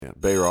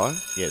B-Rye,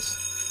 Yes.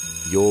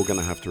 you're going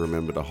to have to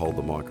remember to hold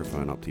the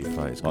microphone up to your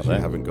face because you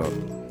haven't got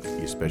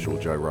your special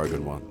Joe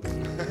Rogan one.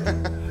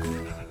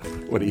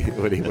 When we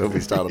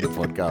started the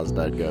podcast,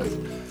 Dad goes,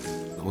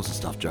 what's the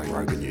stuff Joe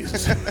Rogan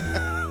uses?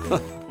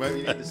 Maybe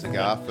you need a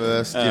cigar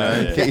first,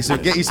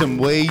 get you some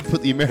weed,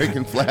 put the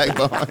American flag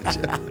behind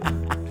you.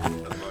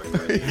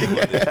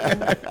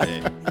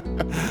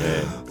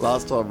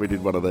 Last time we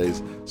did one of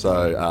these.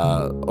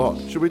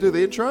 So, should we do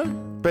the intro?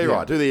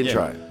 B-Rye, do the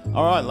intro.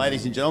 All right,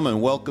 ladies and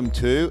gentlemen, welcome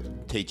to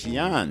Teacher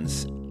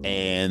Yarns.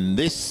 And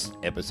this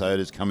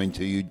episode is coming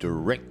to you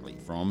directly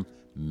from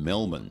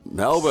Melbourne.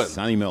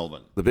 Sunny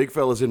Melbourne. The big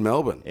fella's in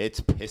Melbourne. It's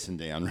pissing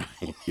down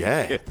rain.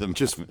 Yeah.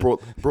 Just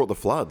brought the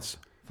floods.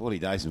 40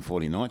 days and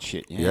 40 nights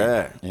shit.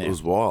 Yeah, it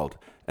was wild.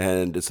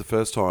 And it's the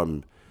first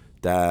time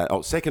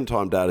second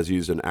time Dad has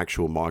used an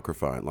actual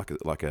microphone,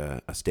 like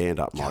a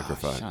stand-up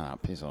microphone. Shut up,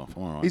 piss off.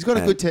 All right. He's got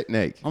a good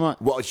technique. Well,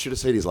 I should have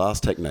seen his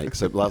last technique.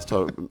 So last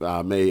time,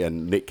 me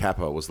and Nick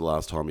Quon was the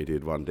last time he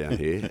did one down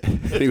here.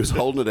 And he was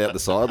holding it out the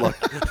side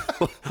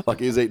like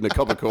he was eating a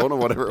cup of corn or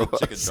whatever it was.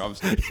 Chicken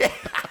drumstick. Yeah.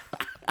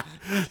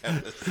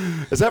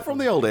 Is that from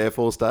the old Air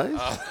Force days?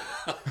 I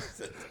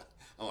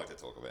like to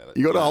talk about it.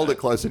 You got to hold it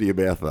closer to your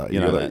mouth, though.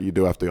 You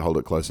do have to hold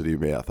it closer to your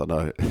mouth. I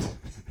know.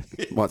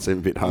 Might seem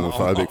a bit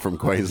homophobic from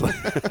Queensland.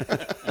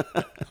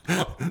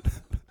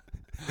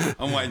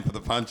 I'm waiting for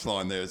the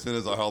punchline there. As soon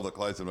as I hold it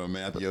closer to my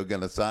mouth, you're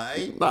going to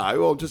say... No,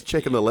 well, just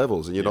checking the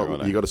levels, and you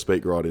got to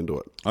speak right into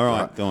it. All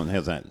right, go on.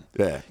 How's that?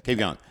 Yeah. Keep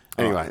going.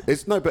 Anyway,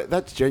 but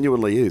that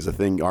genuinely is a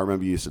thing. I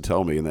remember you used to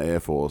tell me in the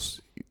Air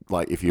Force,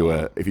 like if you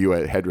were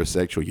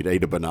heterosexual, you'd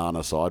eat a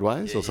banana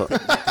sideways or something.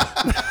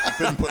 You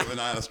couldn't put a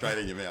banana straight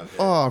in your mouth.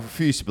 Yeah. I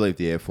refuse to believe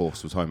the Air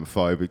Force was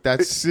homophobic.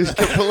 That's just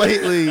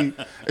completely,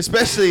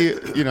 especially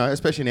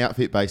an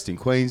outfit based in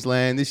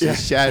Queensland. This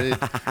has shattered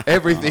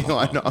everything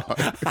I know.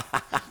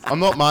 I'm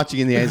not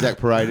marching in the Anzac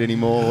Parade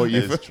anymore.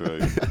 That's true.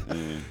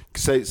 Yeah.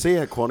 See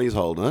how Quony's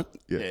holding it?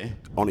 Yeah.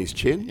 On his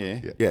chin?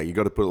 Yeah. You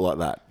got to put it like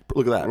that.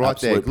 Look at that. Right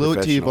Absolute there. Glue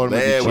it to your bottom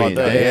there of your chin.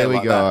 There we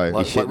go.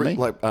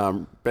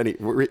 Benny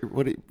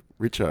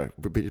Richo.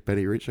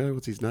 Benny Richo,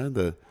 what's his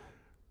name?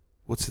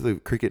 What's the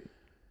cricket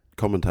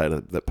commentator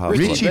that passed?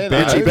 Richie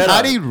Benno.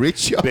 Paddy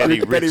Richo. Benny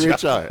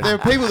Richo. There are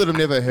people that have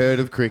never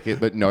heard of cricket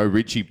but know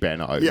Richie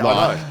Benno. Yeah,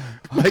 I know.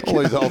 All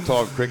these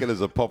old-time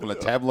cricketers are popping a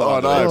tablet. I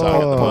know.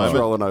 Pop's Oh.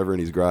 rolling over in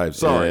his grave.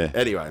 Sorry. Yeah.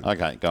 Anyway.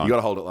 Okay, go on. You got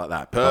to hold it like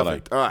that.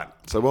 Perfect. All right.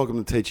 So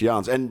welcome to Teacher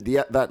Yarns. And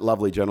that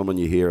lovely gentleman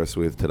you hear us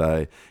with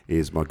today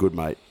is my good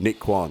mate, Nick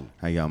Quon.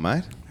 How you going,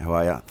 mate? How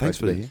are you? Thanks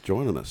to for be here.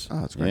 joining us.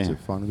 Oh, it's great to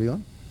fun to be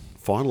on.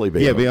 Finally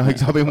be Yeah, on.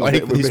 I've been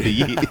waiting for this for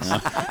years.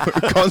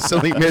 We're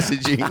constantly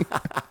messaging.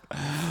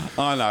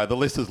 I know, the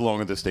list is long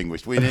and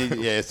distinguished. We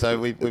need, so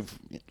we've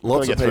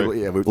Lots of people,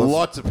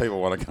 lots of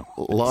people want to come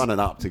on lining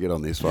up to get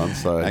on this one.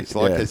 So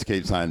actually, I just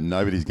keep saying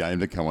nobody's game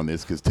to come on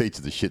this because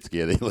teachers are shit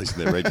scared at least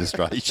in their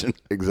registration.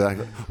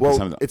 Exactly.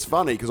 Well, it's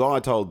funny because I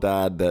told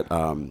Dad that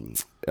I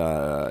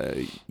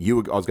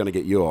was going to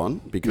get you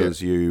on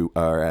because you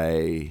are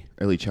a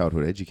early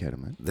childhood educator,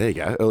 mate. There you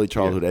go, early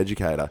childhood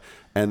educator.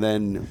 And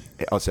then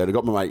I said I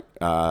got my mate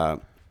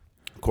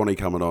Quony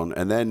coming on,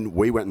 and then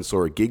we went and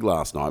saw a gig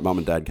last night. Mum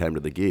and Dad came to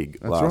the gig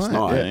last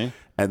night, yeah.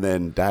 And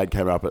then Dad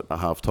came up at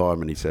half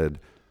time and he said,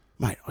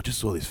 "Mate, I just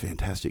saw this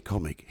fantastic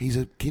comic. He's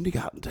a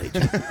kindergarten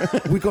teacher.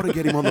 We've got to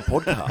get him on the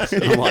podcast."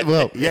 And I'm like,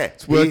 well, yeah,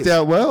 it's worked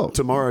out well.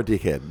 Tomorrow,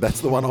 dickhead.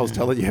 That's the one I was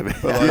telling you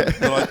about.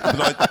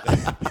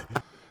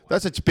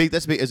 That's a big.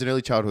 As an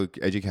early childhood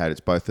educator, it's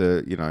both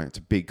it's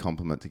a big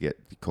compliment to get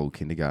called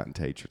kindergarten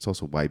teacher. It's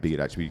also way bigger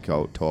to actually be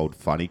told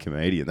funny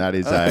comedian. That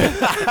is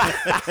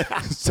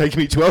it's taken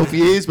me 12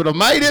 years, but I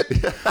made it.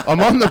 I'm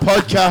on the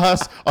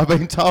podcast. I've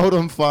been told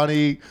I'm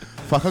funny.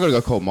 Fuck, I got to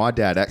go call my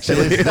dad.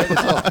 Actually,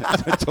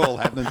 it's all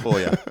happening for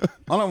you.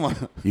 I don't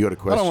want. You got a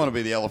question? I don't want to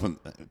be the elephant.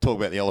 Talk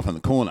about the elephant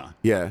in the corner.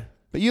 Yeah,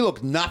 but you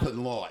look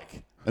nothing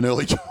like an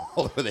early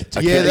childhood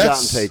educator.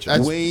 Kindergarten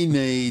teacher. We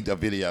need a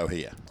video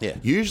here. Yeah.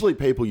 Usually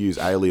people use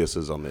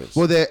aliases on this.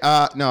 Well,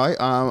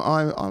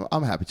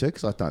 I'm happy to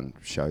because I've done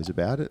shows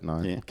about it, and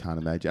I can't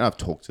imagine. I've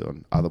talked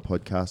on other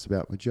podcasts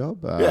about my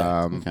job.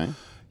 Okay.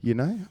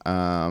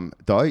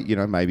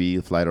 Though, maybe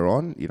if later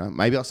on,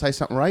 maybe I'll say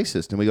something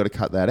racist, and we got to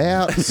cut that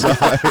out. So,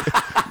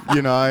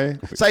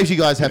 saves you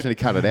guys having to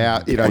cut it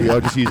out.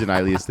 I'll just use an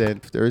alias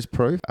then. If there is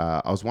proof.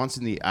 I was once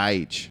in the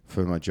age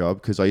for my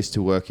job because I used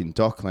to work in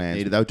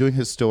Dockland. They were doing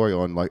a story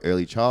on like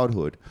early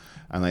childhood.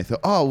 And they thought,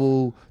 oh,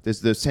 well,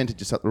 there's the centre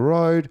just up the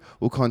road.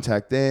 We'll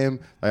contact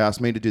them. They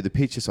asked me to do the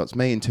picture, so it's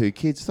me and two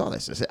kids. So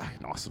that's just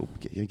nice little,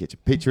 get your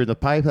picture in the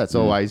paper. That's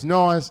always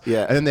nice.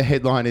 Yeah. And then the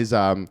headline is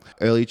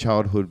early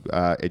childhood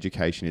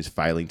education is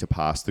failing to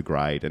pass the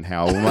grade, and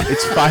how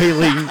it's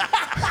failing.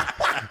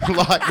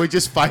 Like we're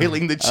just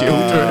failing the children,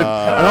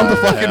 and I'm the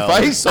fucking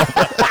face of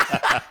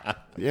it.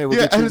 Yeah, we'll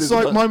Yeah, get you and it's this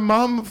like book. my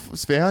mum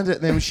found it,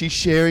 and then she's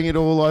sharing it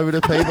all over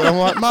to people. I'm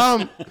like,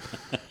 Mum,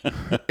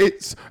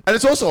 it's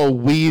also a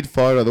weird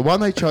photo. The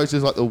one they chose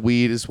is like the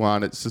weirdest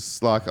one. It's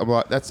just like I'm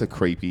like, that's a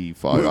creepy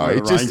photo.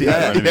 It just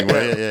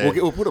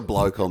We'll put a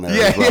bloke on there.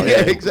 yeah, as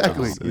well.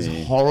 exactly. Oh, This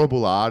yeah.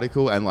 horrible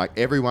article, and like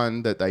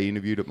everyone that they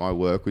interviewed at my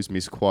work was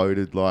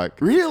misquoted.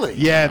 Like, Really?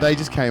 yeah, they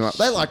just came up.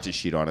 They like to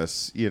shit on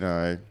us, you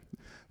know.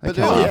 They But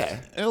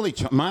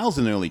can't- males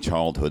in early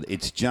childhood,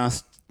 it's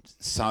just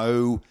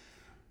so.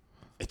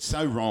 It's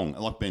so wrong.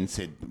 Like Ben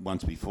said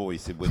once before, he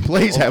said,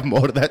 Please have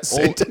more to that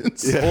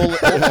sentence.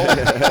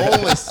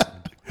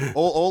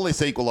 all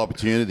this equal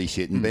opportunity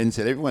shit. And Ben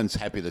said everyone's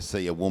happy to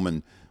see a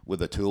woman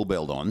with a tool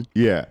belt on.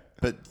 Yeah.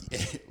 But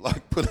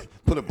like put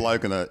a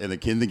bloke in a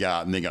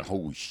kindergarten, and they go,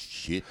 oh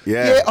shit.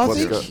 Yeah, I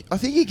what's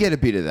think you get a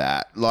bit of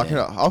that. Like, I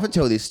often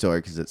tell this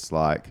story because it's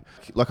like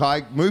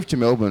I moved to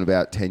Melbourne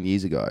about 10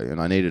 years ago, and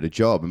I needed a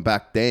job. And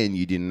back then,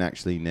 you didn't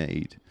actually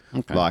need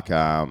like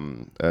a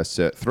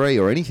Cert 3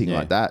 or anything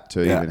like that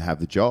to even have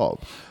the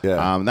job.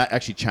 Yeah. That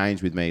actually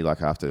changed with me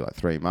like after like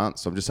 3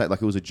 months. So I'm just saying,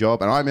 like, it was a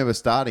job, and I remember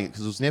starting it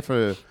because it was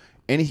never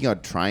anything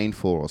I'd trained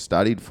for or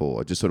studied for.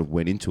 I just sort of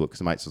went into it because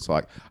the mates was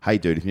like, "Hey,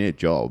 dude, if you need a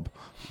job,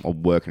 I'll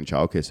work in a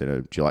childcare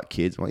centre. Do you like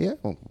kids?" I'm like, "Yeah,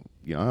 well,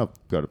 you know,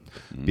 I've got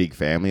a big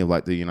family of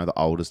like the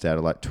oldest out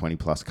of like 20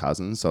 plus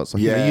cousins. So it's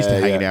like, used to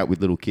hanging out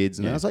with little kids."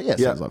 And I was like, "Yeah,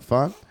 sounds like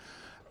fun."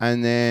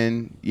 And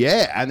then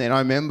I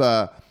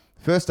remember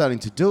first starting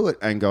to do it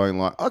and going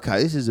like,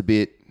 "Okay, this is a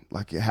bit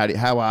like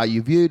how are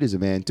you viewed as a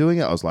man doing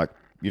it?" I was like,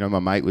 my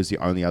mate was the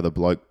only other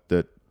bloke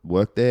that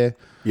worked there.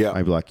 Yeah,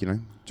 maybe like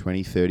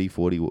 20, 30,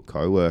 40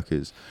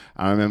 co-workers.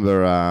 I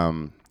remember,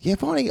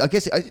 finding, I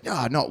guess,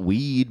 not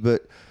weird,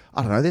 but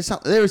I don't know.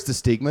 There is the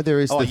stigma. There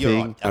is the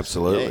thing. Right.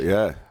 Absolutely,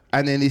 yeah.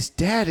 And then this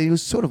dad, he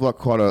was sort of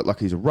like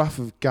he's a rough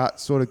of gut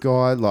sort of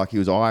guy. Like he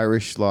was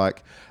Irish,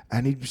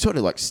 and he sort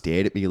of like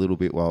stared at me a little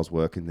bit while I was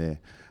working there.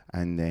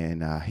 And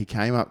then he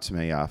came up to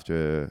me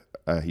after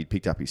he'd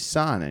picked up his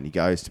son, and he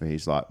goes to me,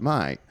 he's like,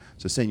 "Mate,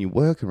 so seeing you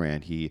work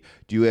around here,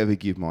 do you ever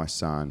give my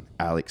son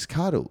Alex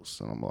cuddles?"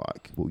 And I'm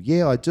like, "Well,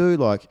 yeah, I do."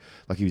 Like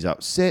he was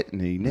upset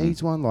and he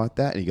needs one like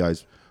that. And he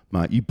goes,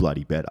 "Mate, you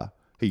bloody better."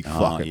 He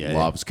fucking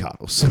loves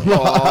cuddles.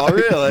 Oh,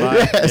 really?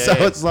 Yeah. So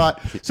it's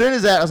like, as soon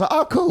as that, I was like,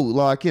 "Oh, cool."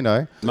 Like,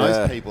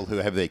 Most people who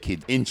have their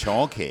kid in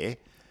childcare,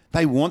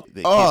 they want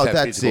their kids to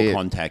have physical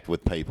contact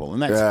with people.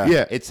 And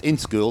that's it's in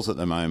schools at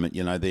the moment.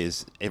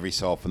 There's every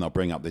so often they'll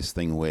bring up this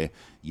thing where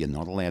you're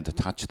not allowed to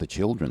touch the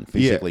children,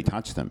 physically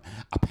touch them.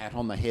 A pat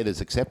on the head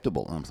is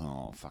acceptable. And I'm like,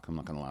 oh, fuck, I'm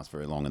not going to last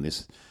very long in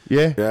this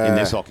in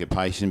this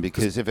occupation,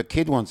 because if a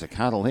kid wants a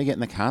cuddle, they're getting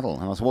the cuddle.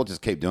 And I said, well,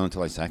 just keep doing it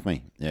until they sack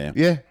me. Yeah.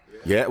 Yeah.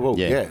 Yeah,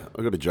 well,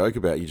 I've got a joke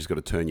about you just got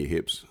to turn your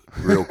hips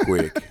real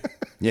quick.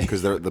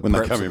 Because the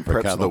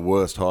preps are the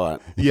worst height.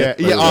 Yeah.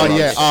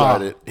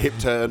 Hip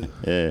turn.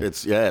 Yeah.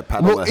 It's, pat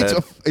on the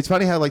head. It's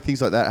funny how like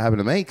things like that happen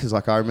to me, because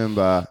like I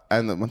remember,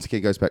 and once again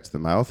it goes back to the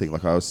male thing,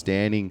 like I was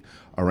standing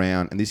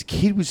around and this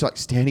kid was like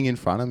standing in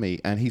front of me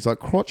and he's like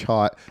crotch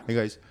height and he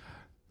goes,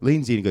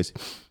 leans in and goes,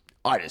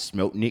 "I just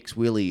smelt Nick's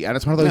willy." And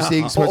it's one of those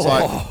things where it's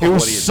like, it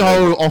was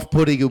so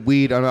off-putting and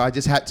weird, and I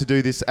just had to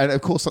do this. And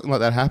of course something like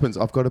that happens,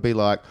 I've got to be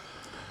like,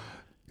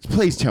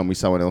 please tell me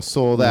someone else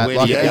saw that.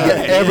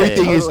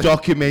 Everything is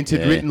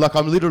documented, written. Like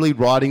I'm literally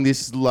writing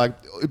this, like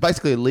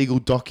basically a legal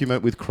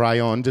document with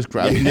crayon. Just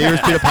grab the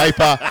nearest bit of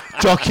paper,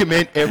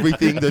 document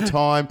everything, the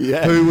time,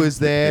 who was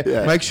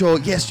there. Make sure,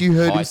 yes, you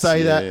heard him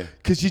say that,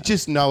 because you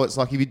just know it's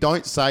like if you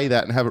don't say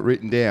that and have it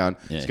written down,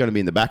 it's going to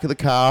be in the back of the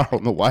car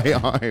on the way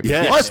home.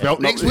 Yeah, I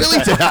smelt Nick's willy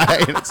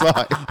today, and it's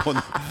like,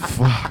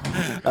 fuck.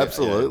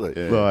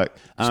 Absolutely. Like,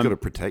 just got to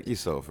protect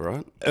yourself,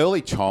 right?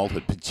 Early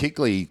childhood,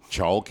 particularly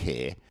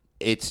childcare,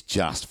 it's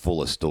just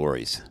full of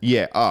stories.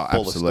 Yeah,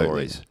 full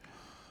absolutely. of stories.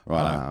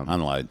 Right,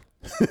 unload.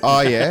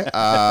 Oh, yeah.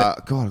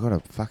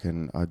 God,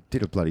 I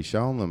did a bloody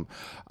show on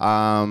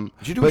them.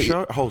 Did you do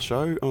a whole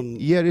show on?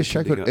 Yeah, I did a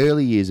show called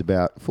Early Years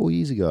about 4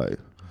 years ago.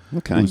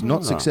 Okay. It was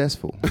not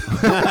successful.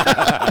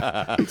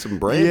 Some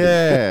branding.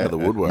 Yeah. For the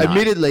woodwork.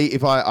 Admittedly,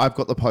 if I've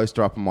got the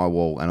poster up on my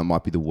wall, and it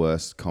might be the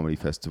worst comedy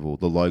festival,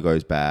 the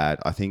logo's bad,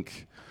 I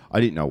think I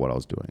didn't know what I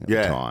was doing at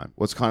the time.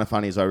 What's kind of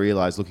funny is I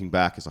realised looking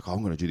back, it's like, I'm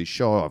going to do this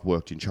show. I've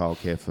worked in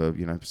childcare for,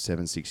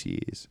 7-6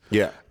 years.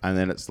 Yeah. And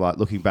then it's like,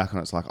 looking back on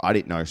it, it's like, I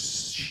didn't know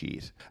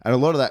shit. And a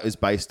lot of that is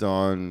based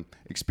on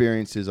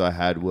experiences I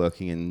had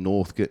working in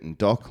Northcote and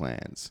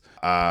Docklands.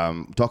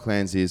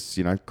 Docklands is,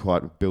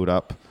 quite built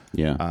up.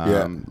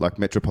 Like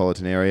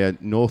metropolitan area.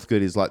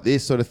 Northcote is like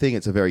this sort of thing.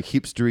 It's a very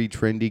hipstery,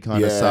 trendy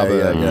kind of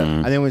suburb.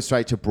 And then went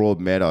straight to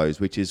Broadmeadows,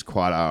 which is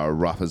quite a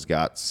rough as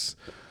guts.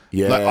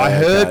 Yeah, like I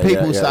heard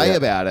people say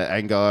about it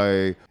and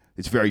go,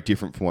 it's very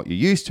different from what you're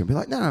used to. And be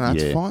like, no,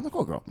 it's fine. Like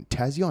I grew up in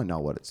Tassie, I know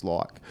what it's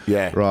like.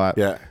 Yeah, right.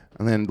 Yeah.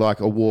 And then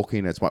like I walk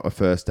in, it's like my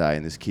first day,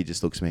 and this kid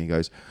just looks at me and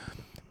goes,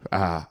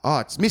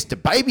 It's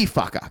Mr. Baby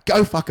Fucker.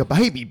 Go fuck a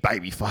baby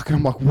fucker.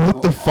 I'm like,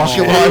 what the fuck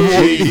am I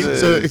walking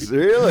into?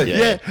 Really?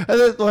 Yeah. And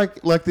then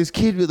like this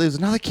kid, there's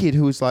another kid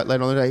who was like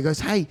later on the day, he goes,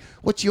 hey,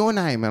 what's your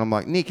name? And I'm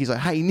like, Nick. He's like,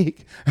 hey,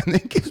 Nick. And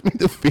then gives me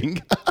the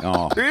finger.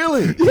 Oh,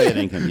 really? Yeah.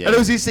 And And it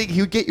was this thing,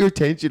 he would get your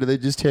attention and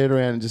then just turn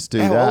around and just do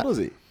that. How old was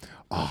he?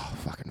 Oh,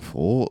 fucking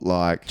 4.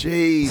 Like,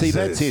 Jesus. See,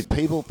 that's it.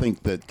 People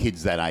think that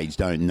kids that age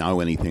don't know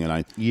anything.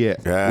 And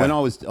yeah. When I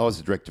was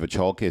the director of a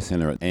childcare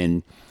centre,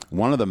 and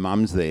one of the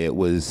mums there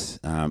was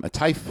a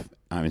TAFE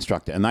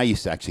instructor, and they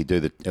used to actually do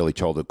the early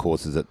childhood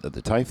courses at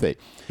the TAFE there.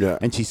 Yeah.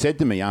 And she said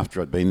to me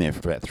after I'd been there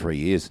for about 3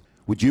 years,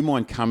 would you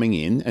mind coming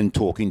in and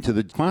talking to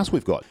the class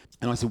we've got?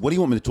 And I said, what do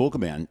you want me to talk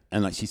about?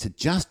 And she said,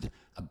 just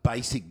a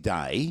basic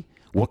day.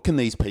 What can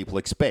these people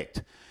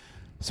expect?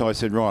 So I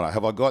said, right,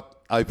 have I got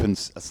open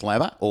a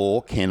slather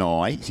or can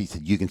I? She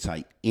said, you can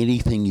say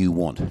anything you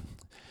want.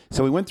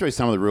 So we went through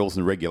some of the rules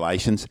and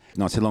regulations,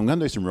 and I said, I'm going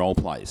to do some role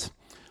plays.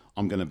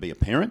 I'm going to be a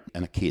parent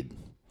and a kid.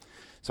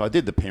 So I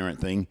did the parent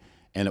thing,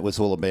 and it was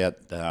all about,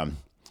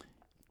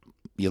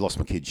 you lost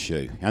my kid's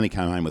shoe. I only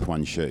came home with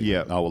one shoe.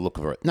 Yeah. Oh, we'll look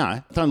for it.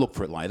 No, don't look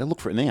for it later. Look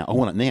for it now. I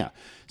want it now.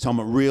 So I'm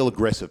a real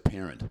aggressive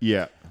parent.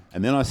 Yeah.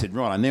 And then I said,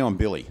 right, now I'm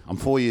Billy. I'm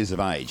 4 years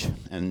of age,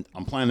 and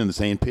I'm playing in the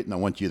sand pit, and I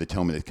want you to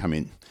tell me to come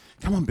in.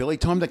 Come on, Billy,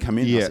 time to come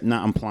in. Yeah. I said, no,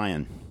 I'm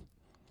playing.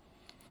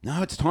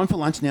 No, it's time for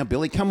lunch now,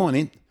 Billy. Come on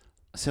in.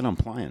 I said, I'm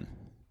playing.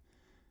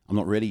 I'm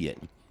not ready yet.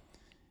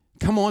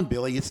 Come on,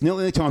 Billy. It's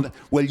nearly time to...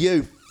 Well,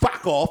 you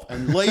fuck off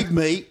and leave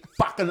me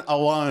fucking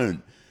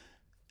alone.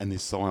 And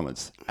there's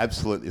silence.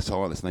 Absolutely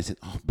silence. And they said,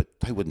 oh, but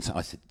they wouldn't say...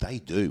 I said, they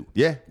do.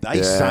 Yeah.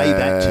 They say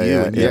that to you,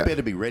 and you yeah.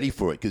 better be ready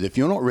for it, because if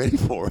you're not ready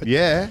for it,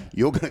 Yeah.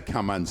 you're going to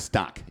come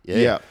unstuck.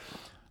 Yeah.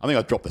 I think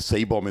I dropped the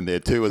C-bomb in there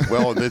too as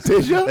well. And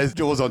there's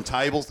doors on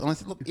tables. And I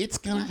said, look, it's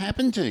going to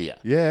happen to you.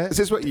 Yeah. Is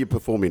this what your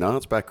performing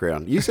arts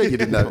background? You said you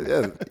didn't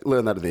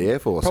learn that in the Air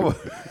Force.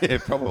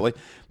 Probably.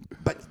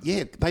 But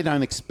yeah, they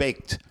don't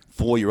expect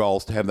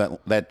 4-year-olds to have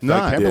that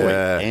No. vocabulary.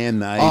 Yeah.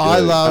 And they do. I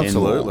love...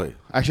 Absolutely.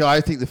 Actually, I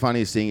think the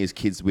funniest thing is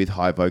kids with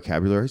high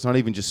vocabulary. It's not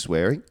even just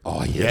swearing.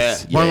 Oh,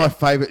 yes. One of my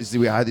favourites is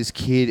we had this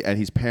kid and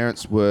his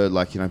parents were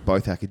like,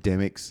 both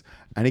academics.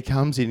 And he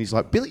comes in, he's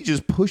like, Billy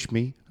just pushed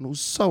me. And it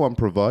was so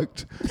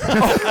unprovoked.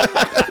 I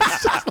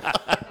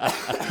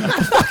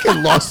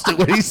fucking lost it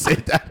when he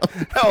said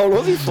that. How old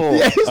was he for?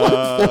 Yeah, he's like 4.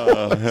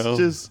 It's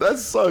just...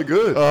 That's so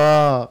good.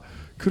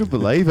 Couldn't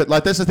believe it.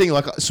 Like, that's the thing.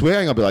 Like,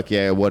 swearing, I'll be like,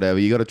 yeah, whatever.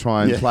 You got to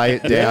try and play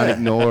it down,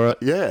 ignore it.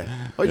 Yeah.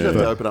 I used to have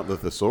to open up the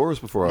thesaurus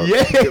before I...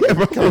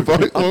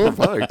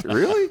 Unprovoked.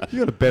 Really? You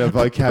got a better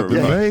vocab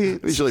than me.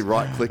 Usually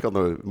right-click on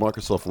the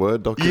Microsoft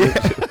Word document.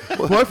 Yeah.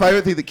 My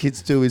favourite thing that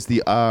kids do is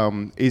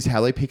is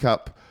how they pick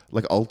up,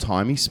 like,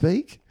 old-timey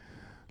speak.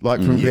 Like,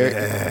 from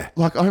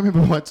like, I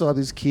remember one time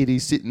this kid,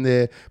 he's sitting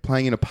there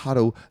playing in a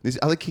puddle. This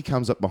other kid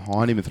comes up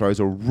behind him and throws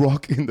a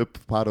rock in the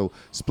puddle,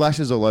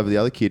 splashes all over the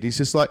other kid. He's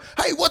just like,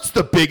 hey, what's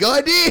the big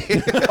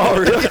idea? Oh,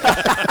 really?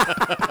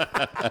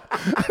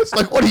 It's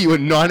like, what are you, a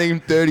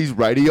 1930s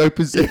radio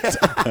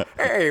presenter?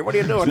 Hey, what are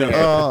you doing there?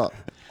 Oh,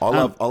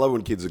 I love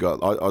when kids have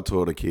got... I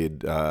taught a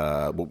kid,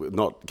 well,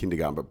 not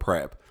kindergarten, but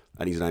prep,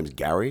 and his name's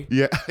Gary.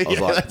 Yeah. I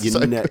was like,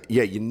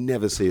 you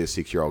never see a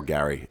 6-year-old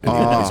Gary.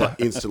 And he's like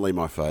instantly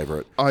my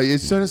favourite. Oh,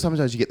 as soon as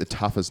sometimes you get the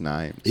toughest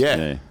names.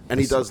 Yeah. And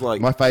he does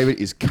like... My favourite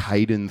is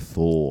Caden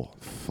Thor.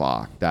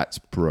 Fuck, that's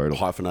brutal.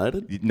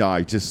 Hyphenated?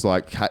 No, just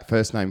like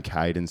first name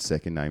Caden,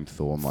 second name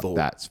Thor. I'm like, Thor.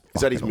 that's...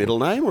 Is that his middle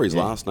name or his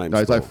last name? No,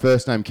 it's like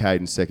first name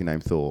Caden, second name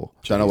Thor.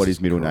 Don't know what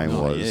his middle name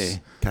was. Yeah.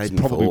 It's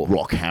probably Thor.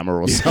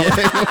 Rockhammer or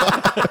something.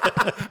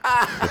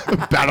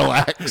 Battle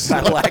Axe.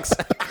 Battle Axe.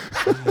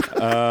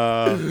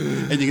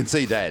 And you can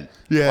see Dad.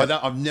 Yeah.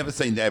 I've never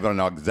seen Dad, but I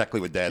know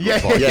exactly what Dad Yeah,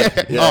 looks like.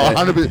 yeah. Oh,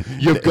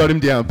 100%. You've got him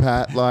down,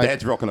 Pat. Like,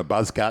 Dad's rocking a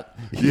buzz cut.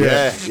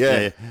 Yeah.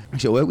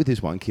 Actually, I worked with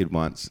this one kid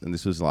once, and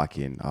this was like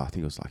I think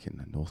it was like in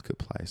a Northcote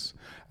place.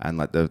 And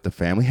like the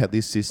family had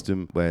this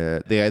system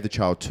where they gave the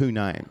child 2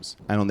 names,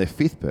 and on their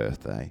 5th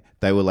birthday,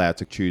 they were allowed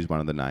to choose one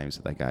of the names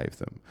that they gave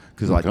them.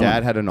 Because like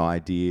Dad had an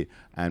idea,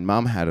 and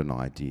Mum had an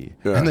idea,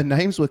 and the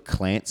names were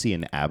Clancy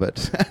and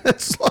Abbott.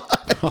 It's like,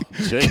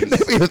 can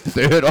there be a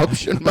third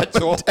option? That's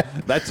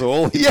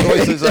all. His Yeah,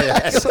 choices they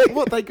had. So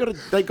what they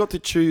got to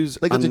choose.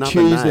 They got another to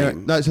choose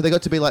name. so they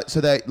got to be like,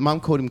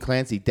 Mum called him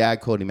Clancy, Dad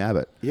called him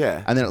Abbott.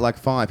 Yeah. And then at like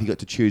 5, he got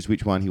to choose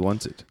which one he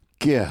wanted.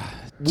 Yeah.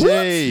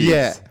 Jeez.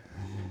 Yeah.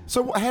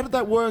 So how did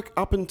that work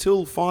up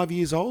until 5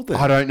 years old then?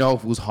 I don't know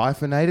if it was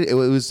hyphenated. It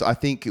was, I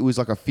think it was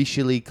like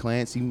officially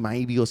Clancy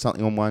maybe or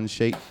something on one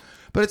sheet.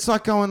 But it's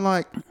like going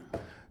like,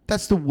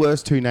 that's the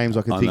worst 2 names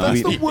I can think of.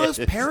 That's the worst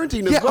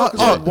parenting as Yeah, well. 'Cause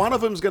like one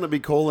of them's going to be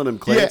calling him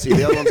Clancy,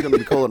 the other one's going to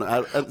be calling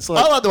him. It's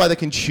like, I like the way they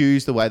can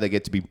choose the way they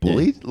get to be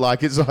bullied.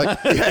 Like, it's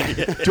like, do you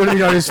want to be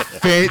known as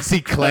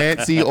Fancy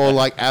Clancy or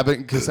like Abbott?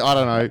 Because I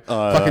don't know,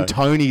 fucking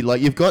Tony.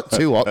 Like, you've got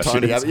 2 options.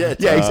 Tony Abbott,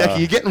 yeah, exactly.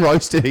 You're getting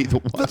roasted either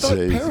one. But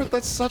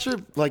that's such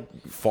a like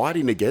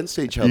fighting against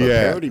each other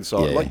Yeah. parenting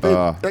side. Yeah. Like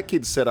that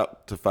kid's set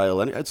up to fail.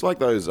 It's like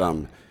those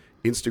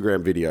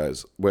Instagram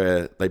videos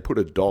where they put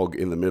a dog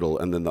in the middle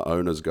and then the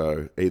owners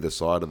go either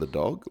side of the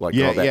dog, like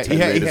go about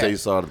 10 meters each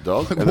side of the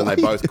dog, and then they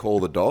both call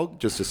the dog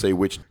just to see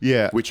which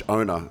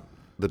owner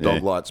the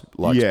dog likes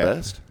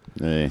best.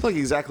 Yeah. It's like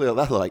exactly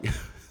like that.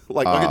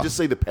 Like I can just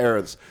see the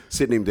parents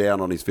sitting him down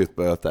on his 5th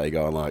birthday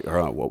going like, all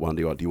right, what one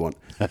do you want? Do you want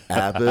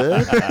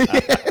Abbott?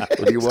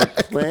 Or do you want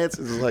Plants?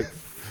 It's like,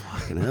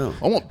 fucking hell.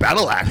 I want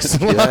Battle Axe.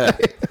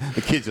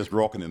 The kid's just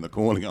rocking in the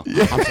corner going,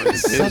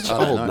 such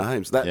old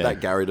names. That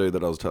Gary dude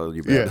that I was telling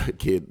you about,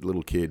 that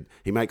little kid,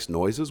 he makes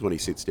noises when he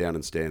sits down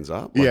and stands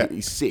up. Like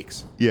he's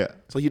 6. Yeah.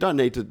 So you don't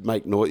need to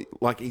make noise.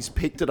 Like he's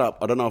picked it up.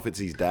 I don't know if it's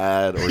his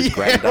dad or his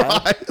granddad.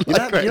 Right.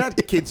 You know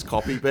kids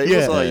copy people.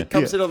 Yeah. So he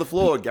comes sit on the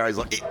floor and Gary's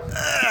like, so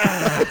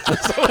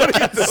what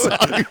are you doing? So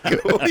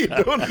what are you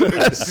doing?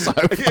 That's so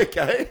are you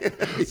okay?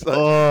 He's like,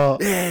 no,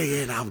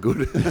 I'm good.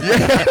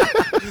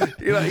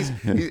 You know,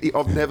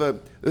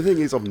 the thing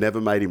is, I've never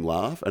made him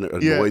laugh, and it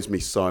annoys me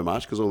so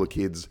much because all the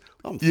kids,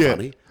 I'm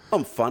funny.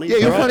 I'm funny. Yeah,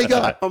 you're a funny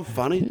guy. I'm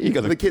funny.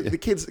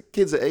 The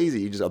kids are easy.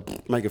 You just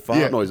make a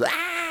fart noise.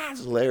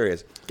 It's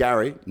hilarious.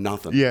 Gary,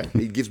 nothing. Yeah.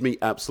 He gives me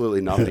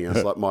absolutely nothing.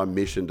 It's like my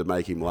mission to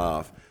make him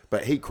laugh.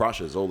 But he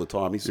crushes all the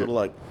time. He's sort of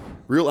like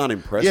real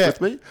unimpressed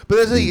with me. But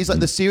the thing is, like,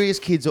 the serious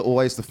kids are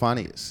always the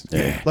funniest.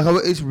 Yeah. Like, I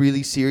was this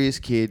really serious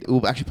kid. We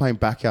were actually playing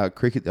backyard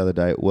cricket the other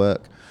day at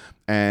work.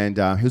 And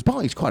he was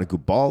bowling. He's quite a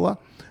good bowler.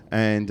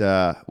 And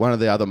one of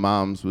the other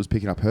mums was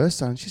picking up her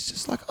son. She's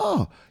just like,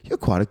 oh, you're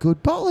quite a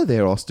good bowler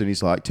there, Austin.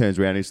 He's like, turns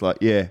around and he's like,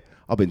 yeah,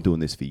 I've been doing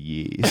this for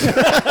years.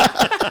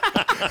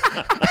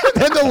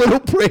 And the little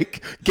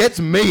prick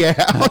gets me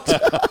out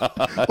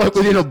like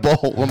within a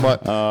ball. I'm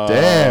like,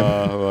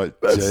 damn.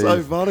 That's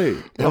so funny.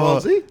 How old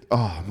is he?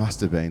 Oh, must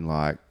have been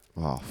like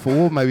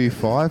 4, maybe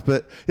 5.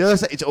 But you know,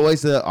 it's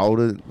always the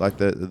older, like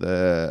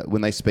the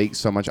when they speak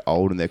so much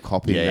old and they're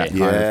copying that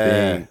kind of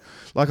thing.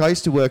 Like I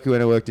used to work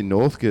when I worked in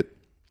Northcote.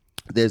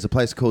 There's a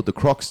place called the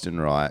Croxton,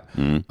 right?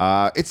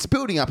 It's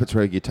building up its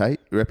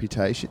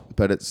reputation,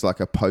 but it's like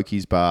a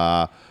pokies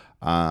bar.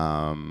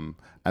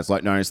 It's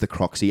like known as the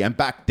Croxy, and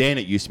back then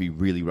it used to be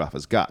really rough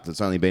as guts. It's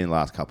only been in the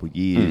last couple of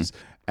years,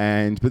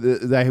 but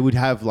they would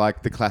have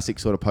like the classic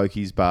sort of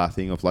pokies bar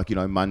thing of like, you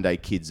know, Monday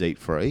kids eat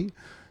free.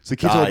 So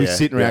kids will be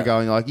sitting around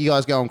going like, "You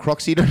guys go on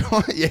Croxy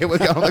tonight?" Yeah, we're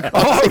going on the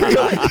Croxy.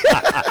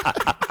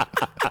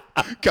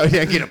 Go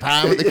down, get a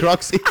palm at the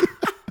Croxy.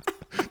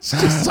 It's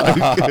just so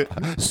good.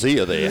 See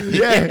you there.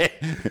 Yeah.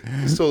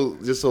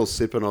 just all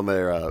sipping on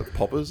their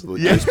poppers, the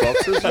juice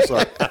boxes. Just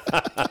like,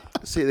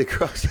 see the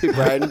Croxy,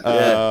 Braden.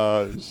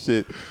 Oh,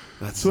 shit.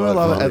 That's so I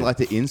love it. And like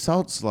the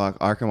insults, like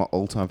I reckon my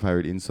all-time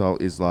favorite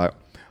insult is like,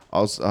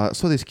 I saw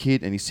this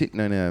kid and he's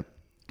sitting on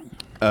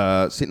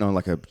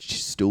like a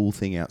stool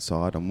thing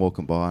outside. I'm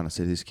walking by and I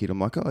said to this kid, I'm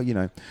like, oh, you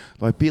know,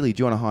 like, Billy,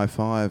 do you want a high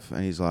five?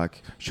 And he's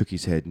like, shook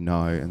his head,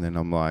 no. And then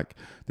I'm like,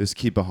 this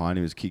kid behind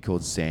him is a kid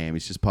called Sam.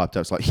 He's just piped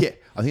up. It's like, yeah,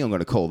 I think I'm going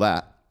to call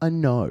that a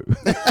no. It's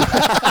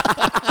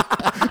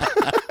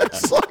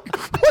like,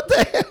 what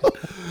the hell?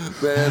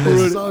 Man,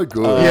 they're so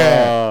good.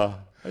 Yeah.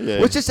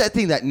 Well, it's just that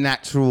thing, that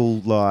natural,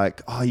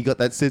 like, you got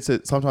that sense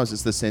of, sometimes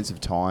it's the sense of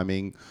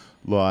timing.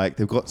 Like,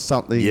 they've got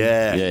something. You can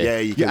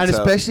and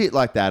tell. especially at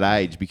like that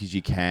age, because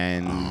you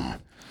can.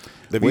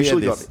 They've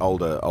usually got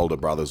older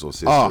brothers or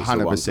sisters. Oh,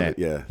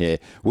 100%. Yeah.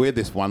 We had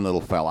this one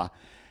little fella,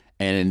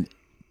 and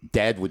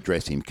Dad would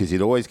dress him because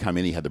he'd always come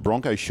in. He had the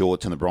Broncos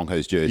shorts and the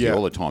Broncos jersey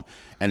all the time,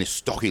 and his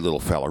stocky little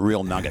fella,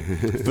 real nugget.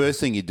 First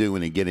thing you do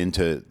when you get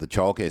into the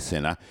childcare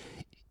centre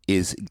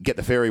is get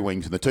the fairy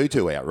wings and the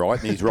tutu out, right?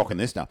 And he's rocking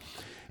this stuff.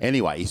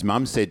 Anyway, his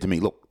mum said to me,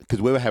 look,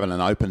 because we were having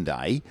an open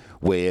day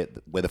where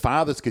the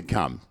fathers could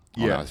come. I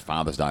don't know, it's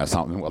Father's Day or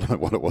something. I don't know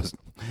what it was.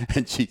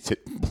 And she said,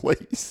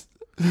 please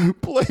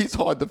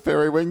hide the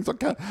fairy wings. I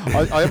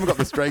haven't got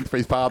the strength for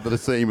his father to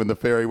see him in the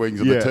fairy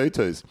wings and the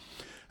tutus.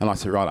 And I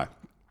said, righto,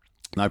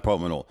 no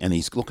problem at all. And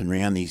he's looking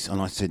around.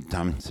 And I said his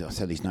name. I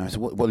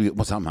said,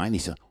 what's up, mate? And he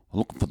said, I'm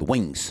looking for the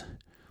wings.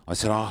 I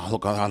said,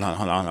 look, I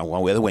don't know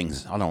where the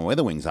wings. I don't know where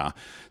the wings are.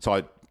 So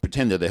I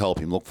pretended to help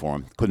him look for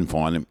them. Couldn't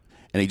find them.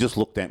 And he just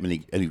looked at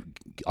me and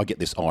I get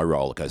this eye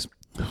roll. It goes,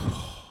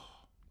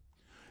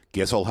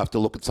 guess I'll have to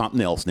look at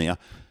something else now.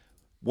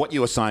 What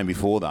you were saying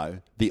before, though,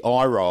 the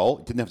eye roll,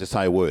 didn't have to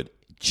say a word,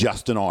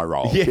 just an eye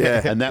roll.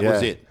 Yeah. And that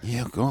was it.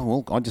 Yeah, God,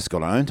 well, I just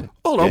got owned.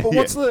 Hold on, but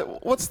what's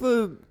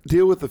the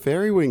deal with the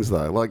fairy wings,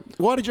 though? Like,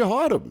 why did you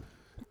hide them?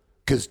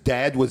 Because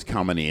Dad was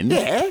coming in,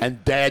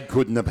 and Dad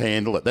couldn't have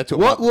handled it. That's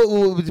what.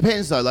 Well, it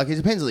depends though. Like, it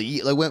depends on the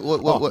year. Like, what? It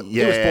was. What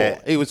year?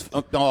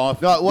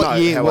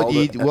 What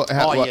year? Would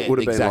have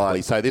been exactly.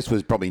 Like, so this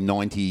was probably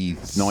 94,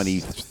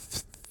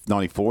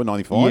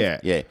 95.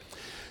 Yeah.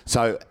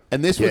 So,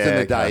 and this was in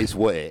the days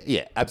where,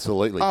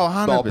 absolutely. Oh,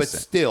 100%. But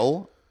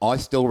still, I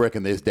still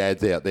reckon there's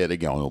dads out there that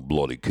going, oh,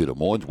 bloody kid of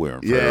mine's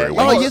wearing fairy wings.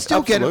 Oh, you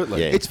still get it. Yeah.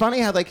 It's funny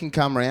how they can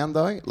come around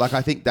though. Like,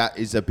 I think that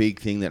is a big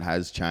thing that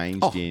has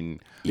changed in.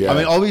 Yeah. I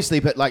mean, obviously,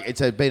 but like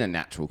been a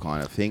natural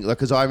kind of thing. Like,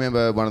 because I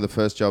remember one of the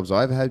first jobs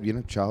I ever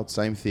had, child,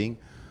 same thing.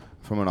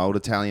 from an old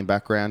Italian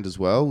background as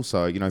well.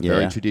 So,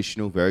 very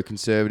traditional, very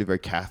conservative, very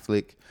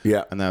Catholic.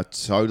 Yeah. And they were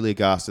totally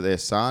aghast at their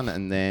son.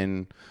 And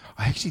then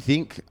I actually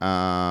think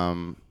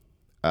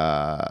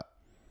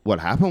what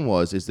happened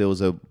was there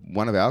was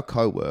one of our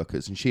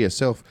co-workers, and she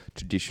herself,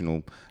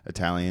 traditional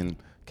Italian,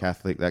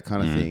 Catholic, that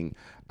kind of thing.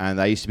 And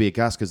they used to be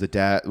aghast because the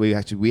dad, we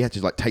had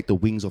to like take the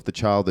wings off the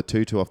child, the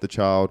tutu off the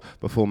child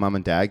before mum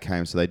and dad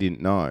came, so they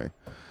didn't know.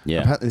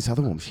 Yeah. Apparently this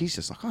other woman, she's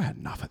just like, I had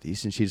enough of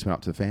this. And she just went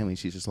up to the family and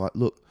she's just like,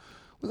 look,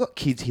 we've got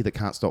kids here that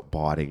can't stop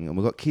biting, and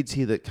we've got kids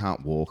here that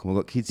can't walk, and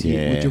we've got kids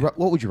here.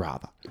 What would you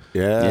rather?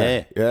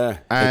 Yeah.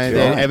 And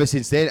then ever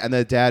since then, and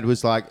the dad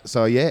was like,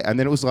 and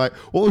then it was like,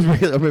 what was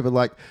really, I remember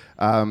like,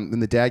 when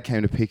the dad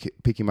came to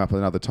pick him up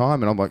another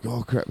time, and I'm like,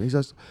 oh crap, he's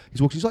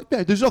walking, he's like,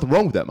 no, there's nothing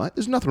wrong with that, mate.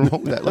 There's nothing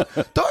wrong with that.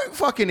 Like, don't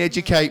fucking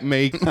educate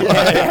me.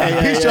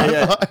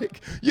 Like,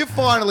 you're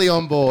finally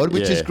on board,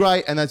 which is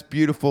great, and that's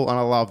beautiful, and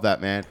I love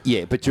that, man.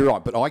 Yeah, but you're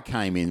right. But I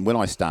came in when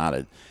I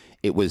started.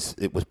 It was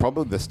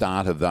probably the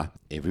start of the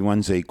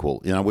everyone's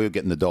equal. We were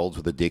getting the dolls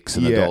with the dicks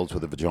and the dolls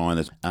with the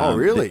vaginas. Oh,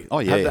 really?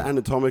 Had that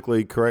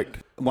anatomically correct.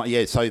 Well,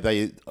 yeah. So I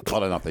don't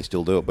know if they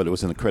still do it, but it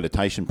was an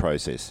accreditation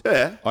process.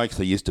 Yeah. I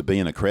actually used to be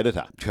an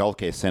accreditor.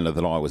 Childcare centre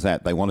that I was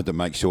at, they wanted to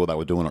make sure they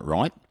were doing it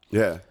right.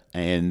 Yeah.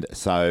 And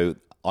so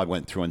I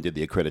went through and did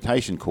the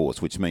accreditation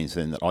course, which means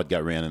then that I'd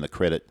go around and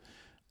accredit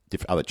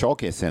other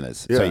childcare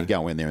centres. Yeah. So you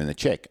go in there and they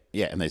check.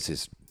 Yeah, and there's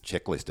this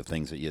checklist of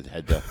things that you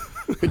had to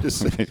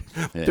just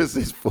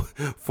this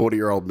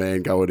 40-year-old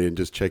man going in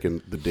just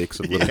checking the dicks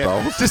of little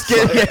dolls. Just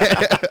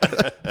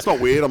it's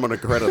not weird. I'm an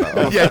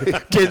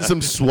accreditor. Getting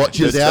some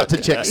swatches out to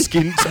check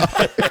skin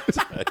type.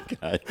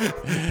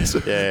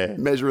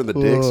 Measuring the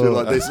dicks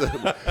like this.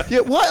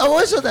 Why? I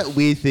always had that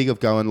weird thing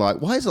of going like,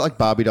 why is it like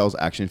Barbie dolls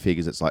action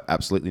figures? It's like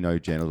absolutely no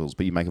genitals,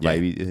 but you make a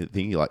baby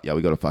thing. You're like,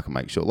 we got to fucking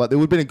make sure. Like there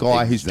would have been a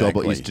guy whose job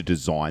is to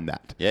design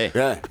that.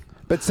 Yeah.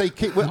 But see,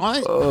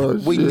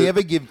 we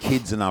never give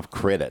kids enough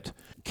credit.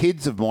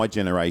 Kids of my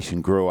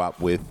generation grew up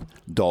with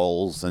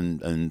dolls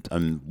and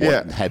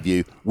what have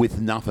you, with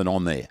nothing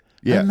on there.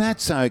 Yeah. And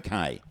that's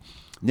okay.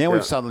 Now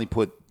we've suddenly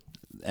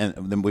and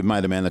then we've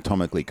made them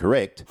anatomically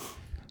correct,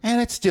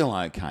 and it's still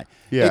okay.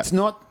 Yeah. It's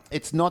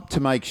not to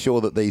make sure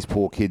that these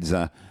poor kids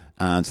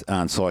aren't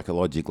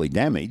psychologically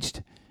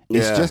damaged.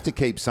 It's just to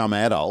keep some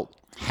adult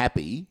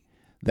happy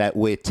that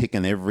we're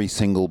ticking every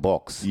single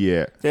box.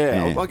 Yeah.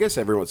 I guess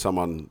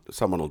someone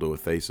will do a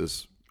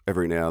thesis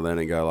every now and then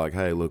and go like,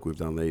 hey, look, we've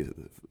done these,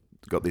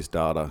 got this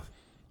data.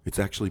 It's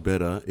actually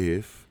better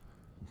if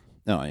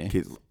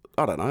kids,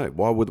 I don't know.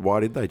 Why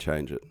did they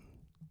change it?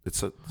 I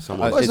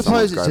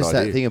suppose it's just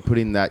that thing of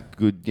putting that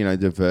good,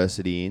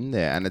 diversity in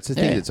there. And it's a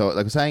thing that's, like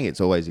I'm saying,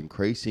 it's always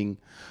increasing.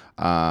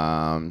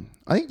 I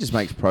think it just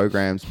makes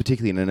programs,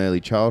 particularly in an early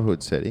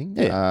childhood setting,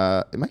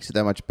 it makes it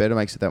that much better,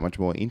 makes it that much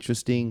more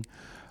interesting.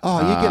 Oh,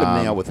 you get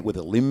them now with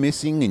a limb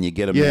missing, and you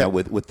get them now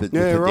with the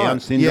Down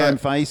syndrome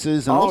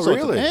faces. And all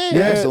sorts really?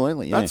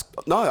 Absolutely. Yeah.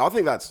 I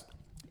think that's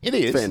it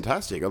is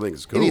fantastic. I think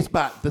it's cool. It is,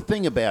 but the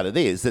thing about it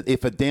is that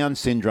if a Down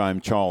syndrome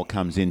child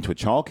comes into a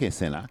childcare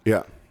centre,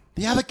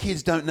 the other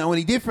kids don't know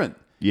any different.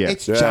 Yeah.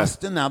 It's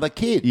just another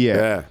kid.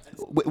 Yeah.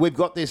 We've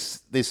got this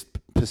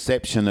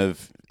perception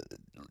of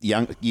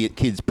young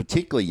kids,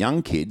 particularly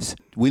young kids.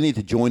 We need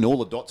to join all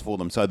the dots for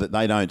them so that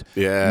they don't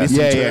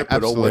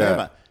misinterpret or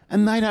whatever.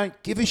 And they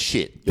don't give a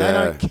shit. They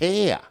don't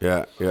care.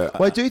 Yeah.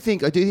 Well, I do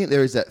think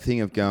there is that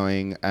thing of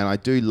going, and I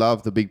do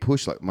love the big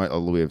push. Like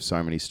we have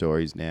so many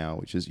stories now,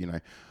 which is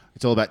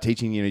it's all about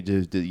teaching your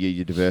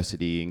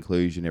diversity,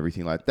 inclusion,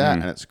 everything like that,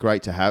 and it's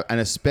great to have. And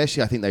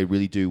especially, I think they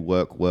really do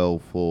work well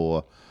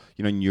for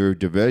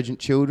neurodivergent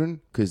children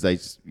because they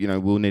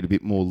will need a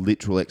bit more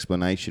literal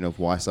explanation of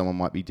why someone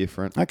might be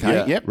different.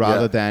 Okay.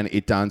 Rather than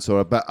it done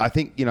sort of. But I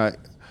think a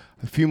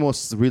few more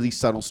really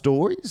subtle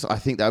stories. I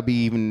think that would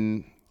be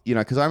even.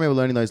 Because I remember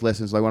learning those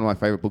lessons. Like one of my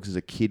favorite books as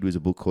a kid was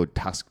a book called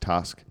Tusk.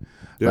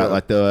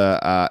 About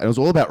it was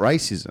all about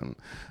racism,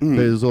 but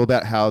it was all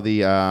about how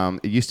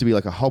it used to be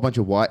like a whole bunch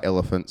of white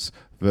elephants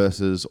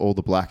versus all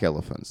the black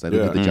elephants. They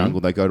live in the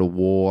jungle. They go to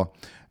war,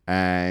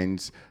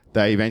 and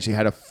they eventually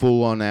had a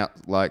full-on out.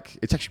 Like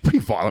it's actually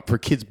pretty violent for a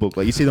kid's book.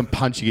 Like you see them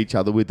punching each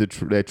other with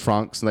their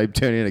trunks, and they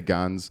turn into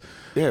guns.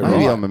 Yeah,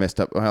 maybe I'm I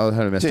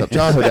had a messed up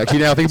childhood. Actually,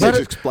 now I think about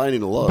it.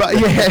 Explaining a lot. But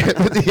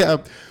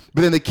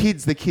but then the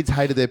kids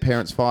hated their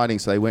parents fighting,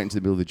 so they went into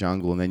the middle of the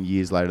jungle, and then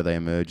years later they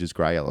emerge as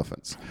grey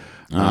elephants.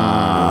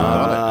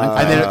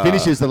 And then it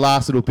finishes, the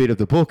last little bit of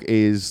the book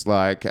is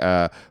like,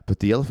 but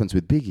the elephants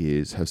with big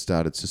ears have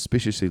started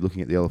suspiciously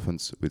looking at the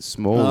elephants with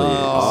small ears.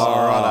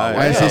 Right.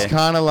 And it's just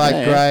kind of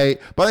like great.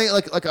 But I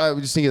think like I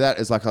was just thinking of that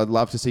as like, I'd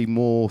love to see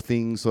more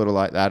things sort of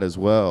like that as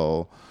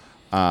well.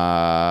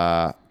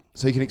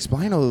 So you can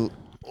explain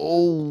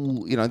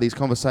all these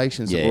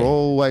conversations that we're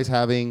always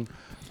having.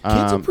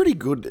 Kids are pretty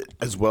good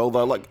as well,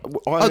 though. Like,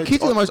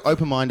 kids are the most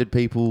open-minded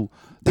people.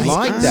 They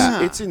like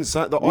that. It's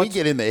insane. We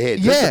get in their head.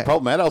 That's the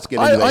problem. Adults get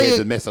into their heads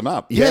and mess them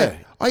up. Yeah.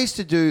 I used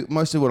to do,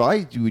 most of what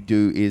I would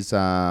do is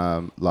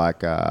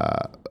like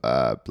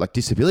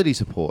disability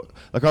support.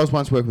 Like I was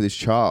once working with this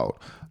child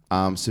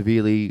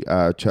severely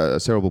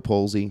cerebral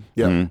palsy.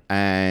 Yeah.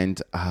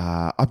 And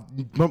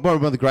one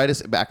of the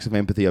greatest acts of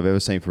empathy I've ever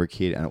seen for a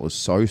kid, and it was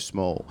so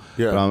small.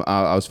 Yeah. But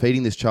I was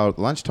feeding this child at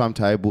the lunchtime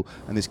table,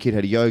 and this kid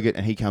had a yogurt,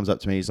 and he comes up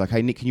to me. He's like,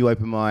 "Hey, Nick, can you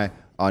open my..."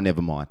 "Oh,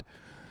 never mind."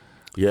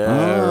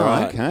 Yeah,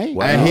 right. Okay.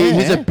 Wow. And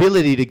his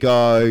ability to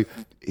go,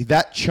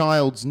 that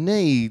child's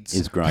needs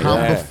is great.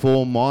 come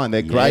before mine.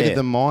 They're greater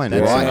than mine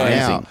right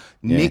now.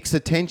 Yeah. Nick's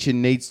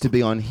attention needs to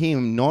be on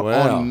him, not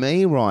on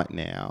me right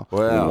now.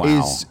 Wow.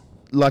 Is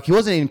like, he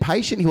wasn't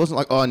impatient. He wasn't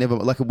like, "Oh, never."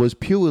 Like, it was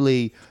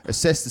purely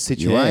assess the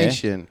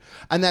situation.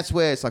 And that's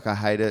where it's like, I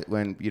hate it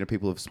when,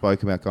 people have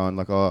spoken about going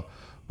like, "Oh,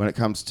 when it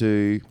comes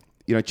to,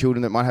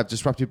 children that might have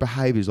disruptive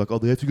behaviours, like, oh,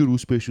 they have to go to a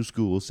special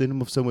school, or send them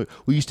off somewhere.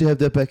 We used to have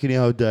that back in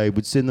our day.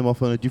 We'd send them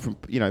off on a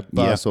different,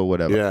 bus or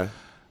whatever." Yeah.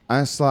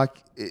 And it's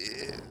like,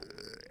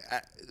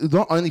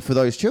 not only for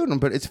those children,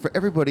 but it's for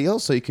everybody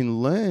else, so you can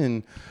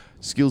learn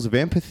skills of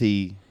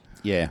empathy,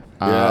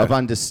 of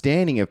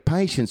understanding, of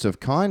patience, of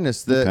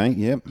kindness. That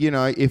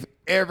if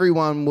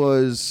everyone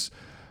was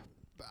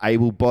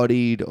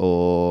able-bodied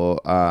or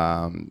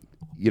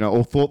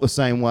or thought the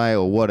same way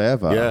or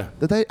whatever,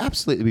 that they'd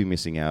absolutely be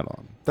missing out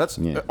on.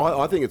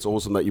 I think it's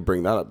awesome that you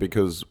bring that up,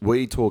 because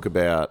we talk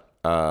about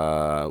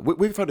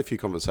we've had a few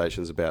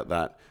conversations about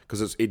that,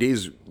 because it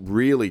is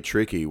really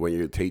tricky when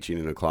you're teaching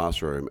in a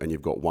classroom and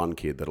you've got one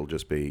kid that'll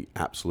just be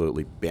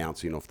absolutely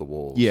bouncing off the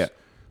walls,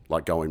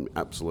 like going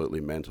absolutely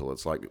mental.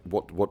 It's like,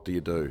 what do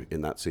you do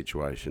in that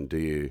situation?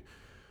 Do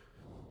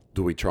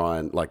we try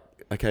and, like,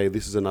 okay,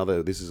 this is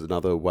another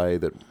way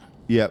that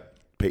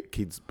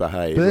kids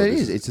behave? But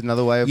it's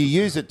another way of... You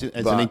use it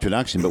as an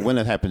introduction, but when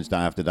it happens day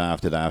after day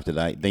after day after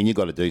day, then you've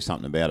got to do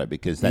something about it,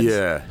 because that's...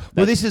 Yeah.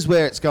 Well, this is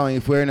where it's going.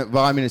 If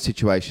I'm in a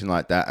situation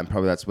like that, and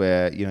probably that's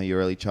where,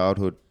 your early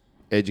childhood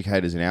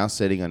educators in our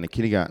setting, on the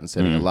kindergarten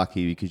setting, are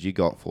lucky, because you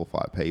got 4 or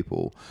 5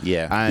 people.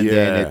 Yeah. And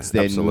then it's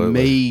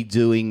me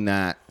doing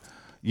that.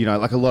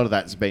 Like, a lot of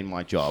that's been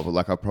my job.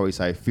 Like, I'll probably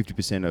say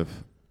 50% of,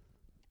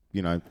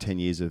 10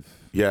 years of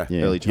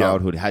early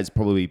childhood has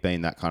probably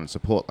been that kind of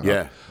support.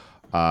 Like,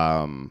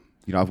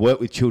 I've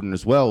worked with children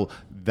as well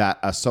that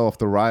are so off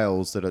the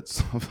rails that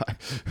it's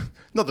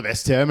not the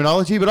best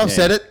terminology, but I've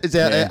said it. It's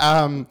out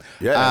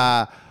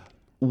there.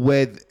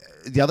 Where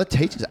the other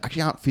teachers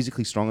actually aren't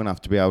physically strong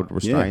enough to be able to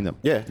restrain them.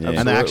 Yeah,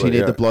 and they actually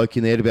need the bloke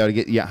in there to be able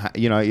to get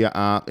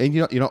and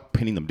you're not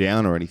pinning them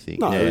down or anything.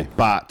 No,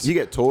 but you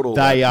get taught all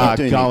they that.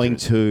 are going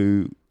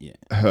to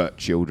hurt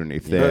children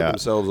if they're hurt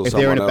themselves or if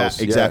they're in someone a else.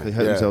 Hurt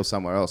themselves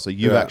somewhere else. So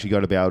you've actually got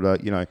to be able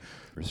to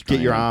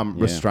get your arm,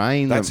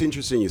 restrain them. That's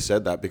interesting you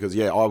said that, because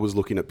I was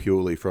looking at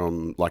purely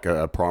from like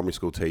a primary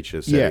school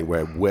teacher setting,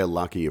 where we're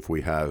lucky if we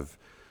have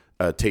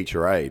a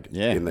teacher aide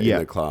in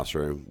the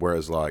classroom,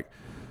 whereas like,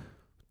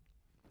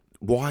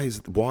 why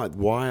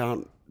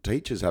aren't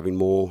teachers having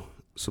more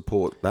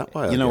support that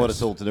way? You know what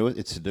it's all to do with?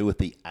 It's to do with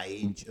the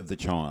age of the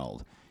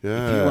child.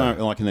 Yeah. If you are,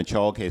 like in the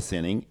childcare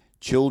setting,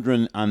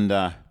 children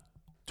under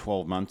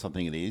 12 months, I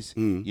think it is,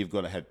 you've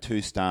got to have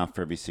 2 staff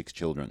for every 6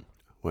 children.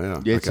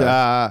 Wow. It's,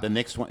 the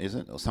next one, is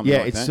it? Or something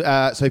like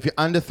that? So if you're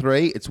under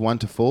 3, it's 1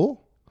 to 4.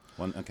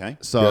 Okay.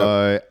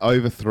 So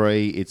over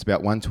 3, it's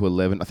about 1 to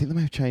 11. I think they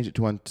may have changed it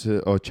to 1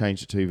 to, or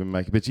changed it to even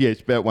make it. But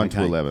it's about 1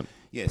 to 11.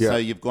 Yeah, so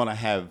you've got to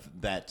have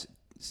that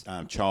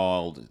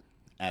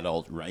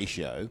child-adult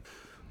ratio.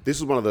 This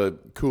is one of the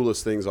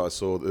coolest things I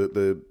saw.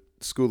 The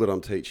school that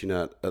I'm teaching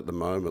at the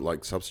moment,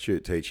 like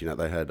substitute teaching at,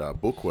 they had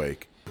book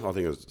week. I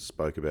think I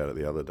spoke about it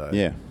the other day.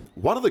 Yeah.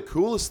 One of the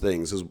coolest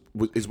things is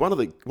one of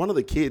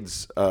the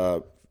kids.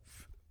 I'd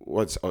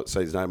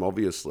say his name,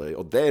 obviously,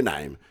 or their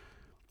name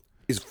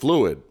is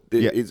Fluid.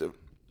 It's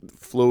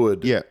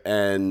Fluid. Yeah.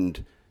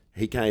 And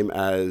he came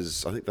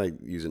as, I think they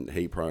using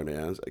he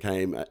pronouns.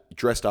 Came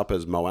dressed up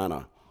as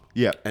Moana.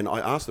 Yeah. And I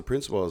asked the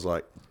principal, I was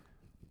like,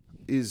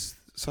 is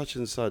such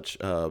and such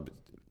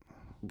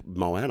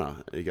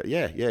Moana? And he goes,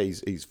 yeah,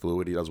 he's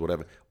Fluid, he does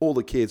whatever. All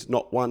the kids,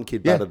 not one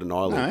kid batted an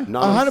eyelid. No.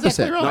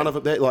 100%. None of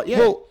them, they're like,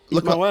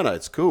 look, Moana,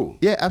 it's cool.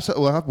 Yeah,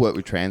 absolutely. Well, I've worked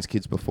with trans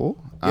kids before.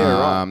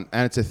 Right.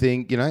 And it's a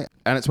thing,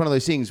 and it's one of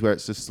those things where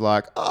it's just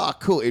like, oh,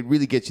 cool. It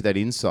really gets you that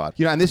insight.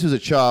 And this was a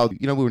child,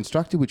 we were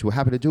instructed, which we're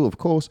happy to do, of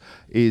course,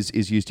 is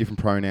use different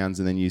pronouns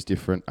and then use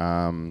different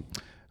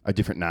a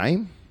different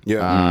name.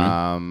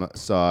 Yeah.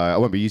 So I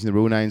won't be using the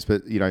real names,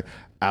 but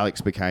Alex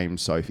became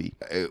Sophie.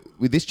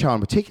 With this child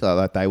in particular,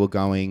 like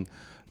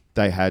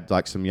they had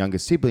like some younger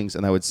siblings,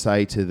 and they would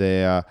say to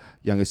their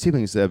younger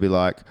siblings, they'd be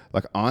like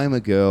I'm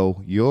a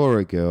girl, you're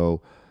a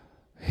girl,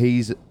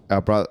 he's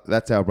our brother,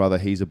 that's our brother,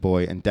 he's a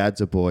boy, and dad's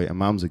a boy, and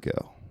mum's a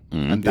girl.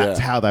 And that's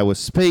how they were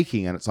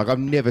speaking. And it's like, I've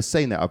never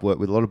seen that. I've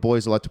worked with a lot of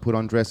boys that like to put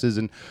on dresses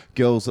and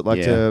girls that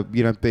like to,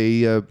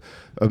 be a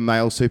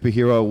male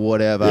superhero or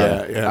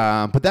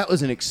whatever. But that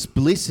was an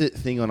explicit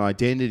thing on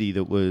identity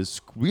that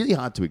was really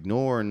hard to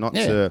ignore and not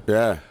to...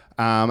 Yeah.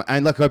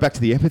 And like, go back to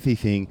the empathy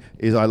thing,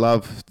 is I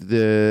love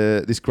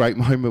this great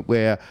moment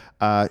where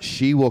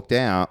she walked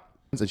out,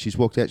 and she's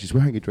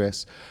wearing a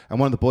dress, and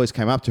one of the boys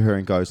came up to her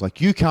and goes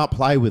like, you can't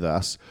play with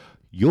us,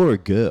 you're a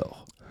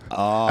girl.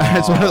 Oh. And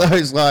it's one of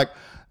those like...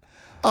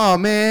 oh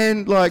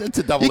man, like it's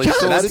a double-edged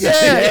sword.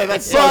 Yeah,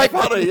 that's so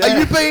funny. Yeah. Are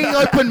you being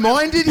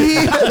open-minded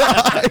here?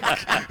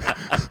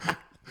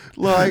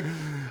 like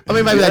I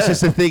mean, maybe that's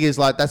just the thing. Is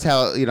like that's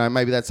how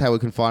maybe that's how we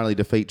can finally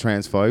defeat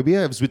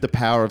transphobia. It was with the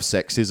power of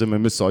sexism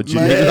and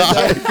misogyny.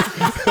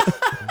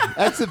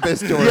 That's the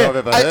best story I've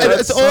ever heard. And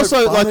it's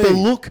also like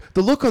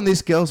the look on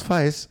this girl's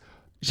face.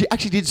 She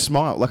actually did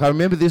smile. Like I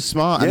remember this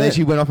smile, and then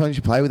she went off and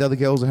she played with other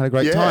girls and had a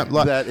great time.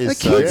 Like that is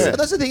kids, so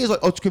that's the thing. Is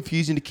like it's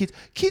confusing to kids.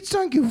 Kids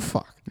don't give a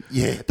fuck.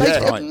 Yeah,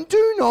 they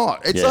do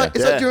not. It's like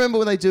do you remember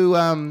when they do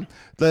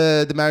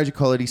the marriage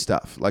equality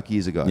stuff like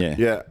years ago?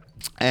 Yeah.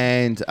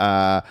 And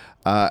there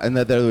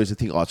was a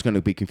thing. Oh, it's going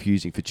to be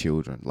confusing for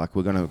children. Like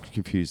we're going to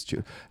confuse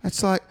children.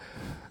 It's like.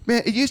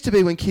 Man, it used to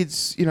be when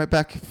kids,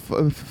 back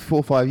 4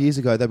 or 5 years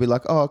ago, they'd be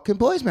like, oh, can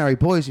boys marry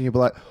boys? And you'd be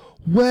like,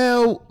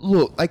 well,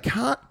 look, they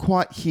can't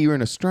quite here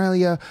in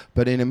Australia,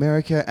 but in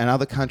America and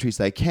other countries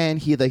they can.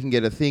 Here they can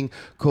get a thing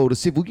called a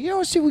civil,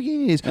 what a civil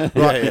union is,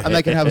 right? And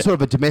they can have a sort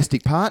of a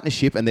domestic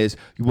partnership, and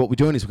what we're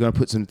doing is we're going to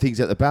put some things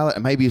out the ballot,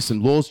 and maybe if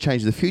some laws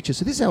change in the future.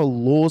 So this is how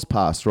laws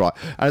pass, right?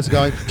 And it's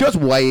going, just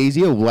way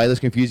easier, way less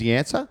confusing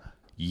answer.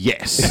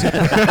 Yes.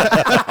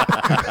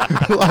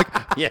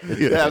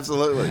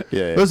 Absolutely.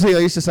 Yeah. The thing I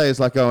used to say is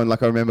like I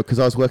remember because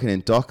I was working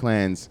in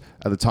Docklands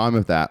at the time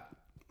of that,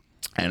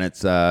 and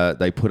it's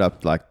they put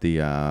up like the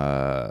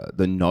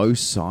no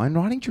sign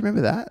writing. Do you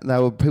remember that?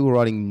 People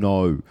writing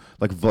no,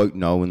 like vote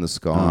no in the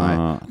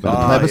sky. But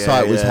the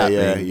plebiscite was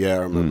happening. Yeah,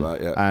 I remember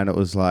that. Yeah. And it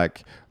was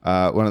like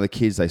one of the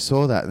kids, they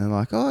saw that and they're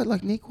like, oh,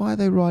 like Nick, why are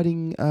they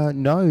writing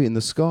no in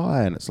the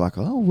sky? And it's like,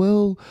 oh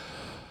well.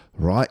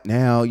 Right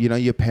now,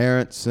 your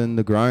parents and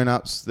the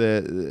grown-ups,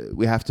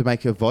 we have to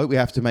make a vote. We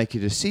have to make a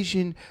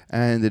decision,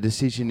 and the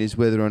decision is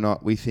whether or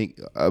not we think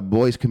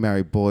boys can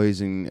marry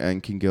boys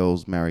and can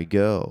girls marry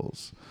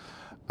girls.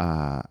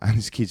 And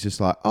this kid's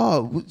just like,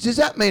 oh, does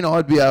that mean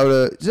I'd be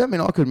able to? Does that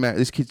mean I could marry?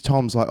 This kid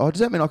Tom's like, oh, does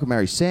that mean I could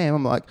marry Sam?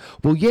 I'm like,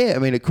 well, yeah. I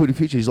mean, it could in the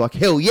future. He's like,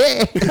 hell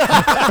yeah.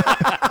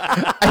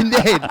 and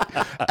then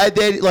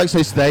like,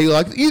 so they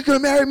like, you gonna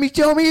marry me?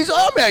 Tell me,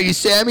 I'll marry you,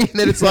 Sammy. And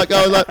then it's like,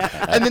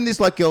 and then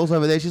this like girl's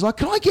over there. She's like,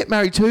 can I get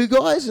married too,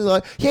 guys? And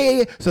like,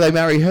 yeah. So they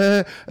marry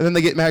her, and then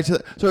they get married so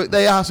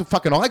they asked if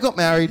fucking I got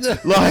married.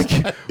 Like,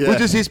 we're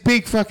just this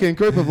big fucking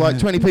group of like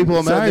 20 people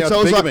are married. So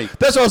I was like,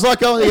 that's what I was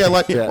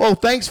like, well,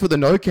 thanks for the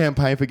no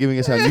campaign for giving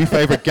us our new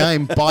favourite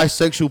game,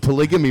 bisexual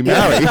polygamy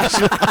marriage.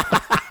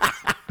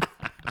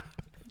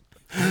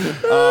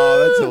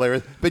 Oh, that's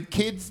hilarious. But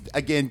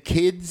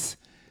kids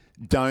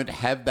don't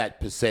have that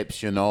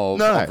perception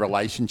of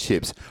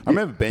relationships. I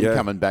remember Ben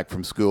coming back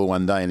from school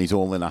one day and he's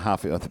all in a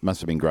half, it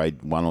must have been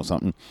grade 1 or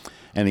something,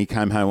 and he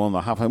came home on the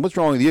half, what's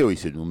wrong with you? He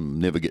said, I'm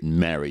never getting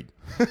married.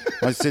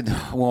 I said,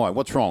 why?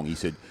 What's wrong? He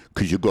said,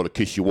 because you've got to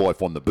kiss your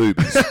wife on the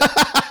boobies.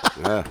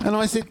 And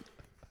I said,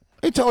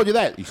 who told you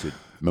that? He said,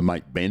 my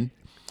mate Ben.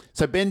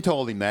 So Ben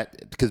told him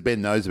that because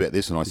Ben knows about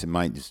this, and I said,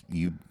 mate, just,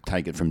 you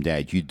take it from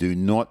Dad. You do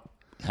not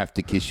have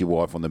to kiss your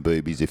wife on the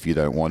boobies if you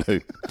don't want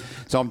to.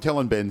 So I'm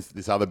telling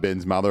this other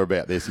Ben's mother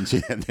about this, and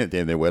she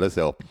damn near wet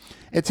herself.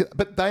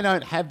 But they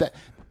don't have that.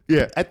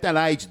 Yeah. At that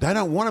age, they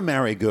don't want to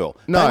marry a girl.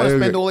 No, they want to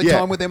spend all their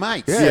time with their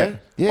mates. Yeah.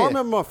 I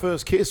remember my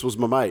first kiss was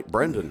my mate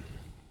Brendan.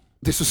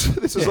 This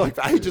was like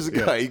ages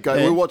ago. We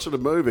were watching a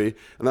movie,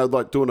 and they were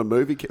like doing a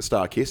movie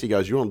star kiss. He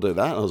goes, "You want to do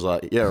that?" And I was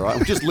like, "Yeah, right."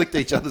 We just licked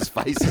each other's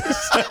faces.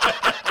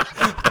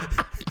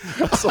 I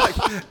was like,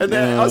 and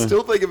then I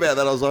still think about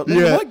that. I was like,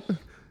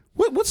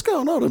 what's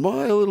going on? Am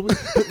I a little bit?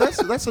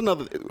 That's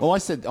another. Well, I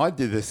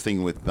did this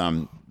thing with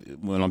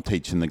when I'm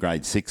teaching the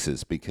grade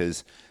 6s,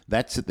 because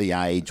that's at the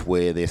age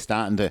where they're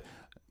starting to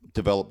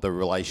develop the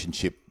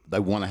relationship. They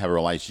want to have a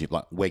relationship,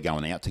 like we're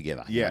going out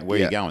together. Yeah.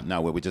 Where are you going?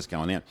 No, we're just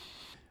going out.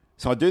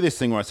 So I do this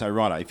thing where I say,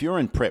 right, if you're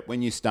in prep,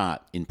 when you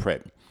start in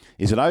prep,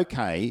 is it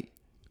okay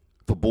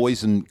for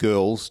boys and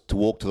girls to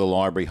walk to the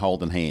library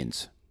holding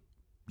hands?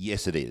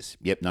 Yes, it is.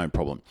 Yep, no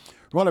problem.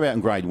 Right about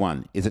in grade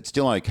 1, is it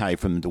still okay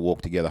for them to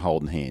walk together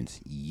holding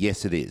hands?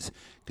 Yes, it is.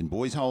 Can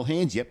boys hold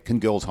hands? Yep. Can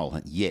girls hold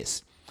hands?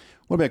 Yes.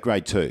 What about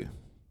grade 2?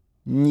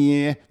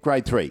 Yeah.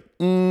 Grade 3?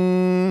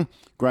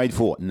 Grade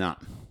 4? No.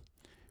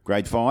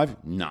 Grade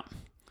 5? No.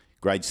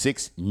 Grade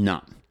 6? No.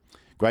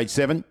 Grade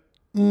 7?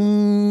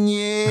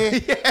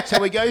 Yeah.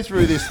 So we go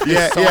through this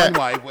sine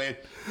wave where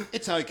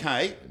it's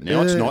okay.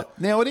 Now it's not.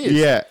 Now it is.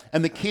 Yeah.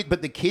 And the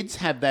kids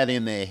have that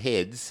in their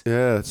heads.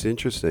 Yeah, it's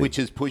interesting. Which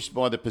is pushed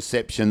by the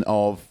perception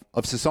of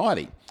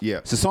society.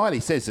 Yeah.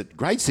 Society says that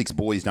grade 6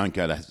 boys don't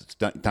go to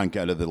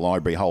the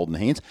library holding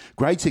hands.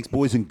 Grade 6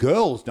 boys and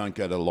girls don't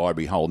go to the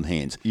library holding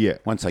hands. Yeah.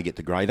 Once they get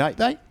to grade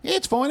 8,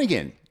 it's fine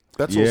again.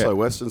 That's also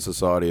Western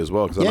society as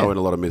well, because I know in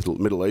a lot of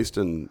Middle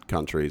Eastern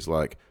countries,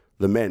 like,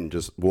 the men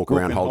just walk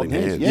around holding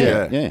hands.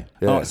 Yeah.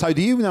 Oh, so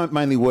do you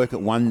mainly work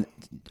at one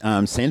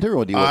centre,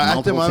 or do you work at multiple centres?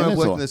 At the moment, I've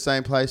worked in the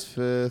same place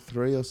for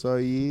 3 or so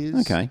years.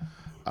 Okay.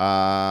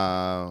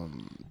 I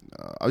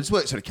just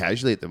work sort of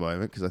casually at the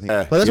moment because I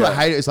think... that's what I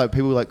hate. It's like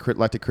people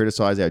like to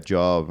criticise our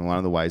job, and one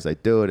of the ways they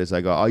do it is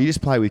they go, oh, you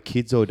just play with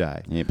kids all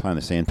day. Yeah, playing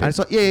the sandpit. And it's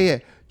like, yeah.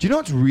 Do you know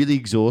what's really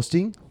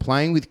exhausting?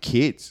 Playing with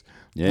kids.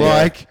 Yeah.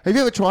 Like, have you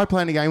ever tried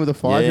playing a game with a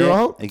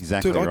 5-year-old? Yeah,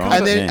 exactly. Dude, right.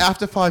 And then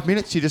after 5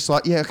 minutes, you're just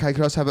like, yeah, okay,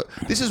 can I just have it?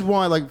 This is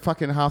why, like,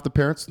 fucking half the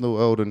parents in the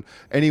world and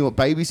anyone,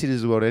 babysitters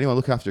in the world, anyone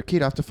look after a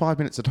kid, after 5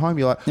 minutes of time,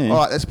 you're like, all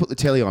right, let's put the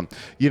telly on.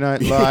 You know,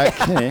 like,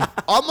 I'm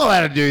not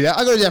allowed to do that.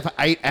 I got to do that for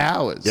 8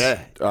 hours.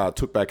 Yeah.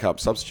 Took back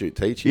up substitute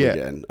teaching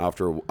again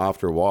after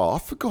a while. I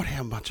forgot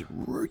how much it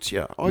roots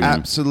you.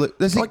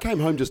 Absolutely. I came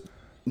home just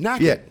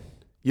knackered. Yeah.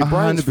 Your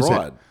brain's 100%.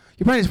 fried.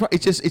 Your brain is fried.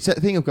 It's that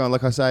thing of going,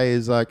 like I say,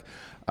 is like,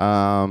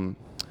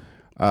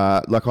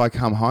 like I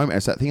come home and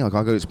it's that thing, like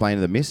I got to explain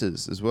to the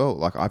missus as well.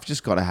 Like I've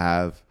just got to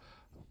have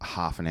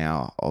half an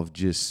hour of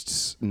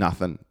just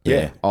nothing.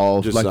 Yeah.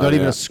 Of just like not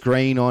even a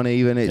screen on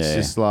even. It's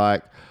just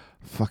like,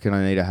 fucking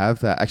I need to have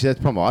that. Actually, that's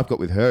the problem I've got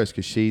with her is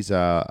because she's doing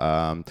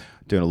a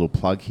little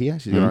plug here.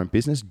 She's got her own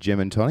business, Gem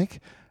and Tonic.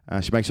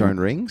 She makes her own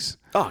rings.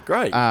 Oh,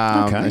 great.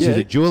 And she's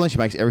a jeweler. She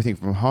makes everything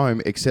from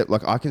home, except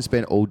like I can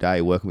spend all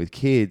day working with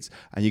kids,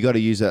 and you got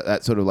to use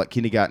that sort of like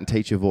kindergarten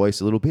teacher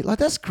voice a little bit. Like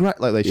that's great.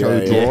 Like they show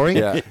the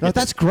drawing. Like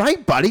that's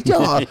great, buddy.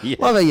 Love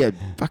how you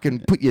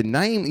fucking put your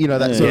name. You know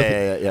that sort of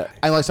thing. Yeah.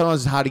 And like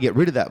sometimes it's hard to get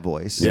rid of that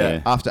voice.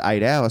 After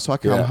 8 hours, so I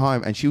come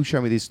home and she'll show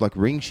me this like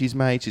ring she's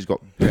made. She's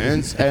got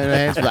burns and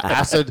hands with the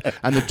acid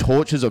and the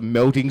torches of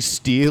melting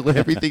steel and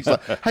everything. She's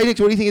like, hey Nick,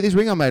 what do you think of this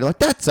ring I made? I'm like,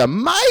 that's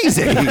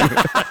amazing.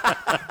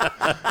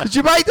 Did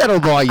you make that all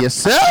by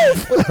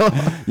yourself?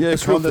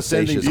 It's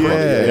condescending.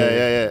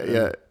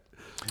 Yeah.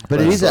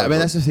 But it is. I mean,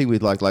 that's the thing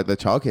with like the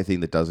childcare thing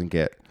that doesn't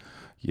get,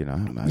 you know,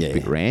 a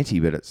bit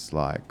ranty, but it's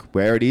like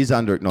where it is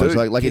under acknowledged.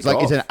 Like it's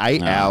an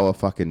 8-hour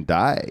fucking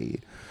day,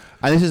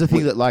 and this is the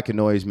thing that like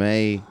annoys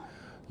me.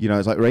 You know,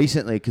 it's like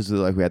recently because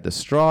like we had the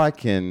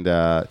strike and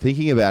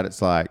thinking about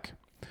it's like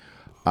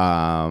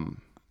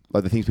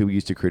the things people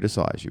used to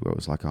criticize you. Where it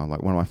was like,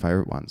 like one of my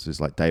favorite ones is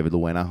like David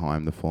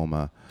Lewennerheim, the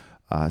former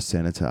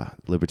senator,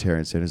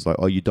 libertarian senator, is like,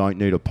 oh, you don't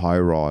need a pay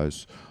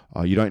rise.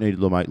 You don't need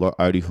to make like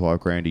 85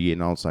 grand a year.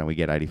 And I'm saying we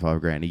get 85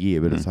 grand a year,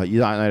 but it's like you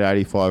don't need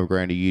 85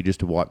 grand a year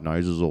just to wipe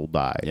noses all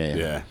day.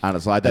 Yeah. And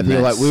it's like that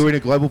thing, like we were in a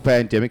global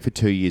pandemic for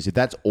 2 years. If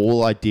that's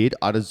all I did,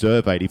 I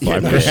deserve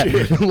 85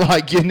 grand.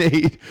 Like you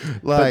need,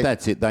 like. But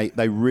that's it.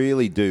 They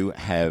really do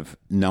have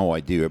no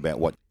idea about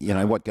what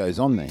goes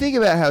on there. Think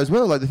about how as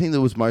well. Like the thing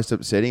that was most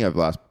upsetting over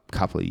the last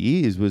couple of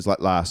years was like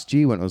last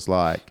year when it was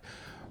like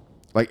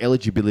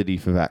eligibility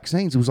for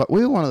vaccines. It was like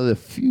we were one of the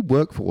few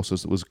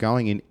workforces that was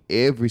going in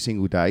every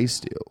single day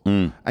still.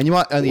 And you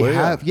might only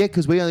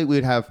because we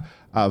would have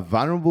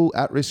vulnerable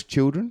at-risk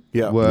children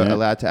were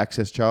allowed to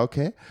access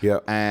childcare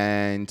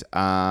and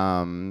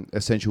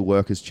essential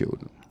workers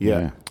children.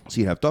 So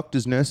you'd have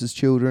doctors, nurses,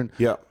 children,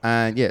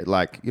 and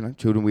like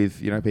children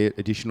with be it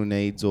additional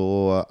needs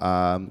or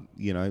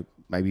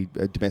maybe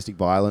domestic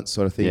violence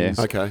sort of things.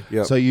 So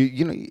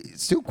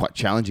it's still quite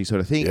challenging sort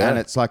of thing, and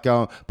it's like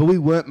but we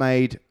weren't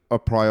made a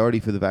priority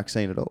for the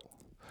vaccine at all.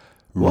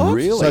 What?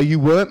 Really? So you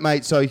weren't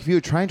made. So if you're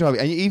a train driver,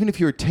 and even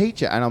if you're a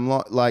teacher, and I'm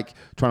not like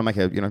trying to make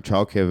a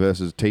childcare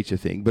versus teacher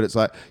thing, but it's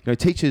like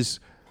teachers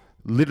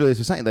literally, as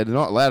we're saying, they're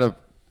not allowed to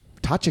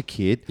touch a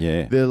kid.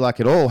 They're like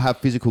at all have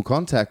physical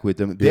contact with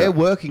them. They're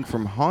working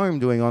from home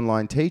doing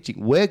online teaching.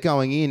 We're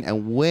going in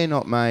and we're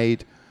not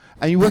made.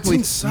 And you're working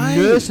with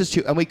nurses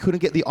too, and we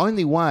couldn't get. The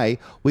only way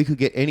we could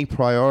get any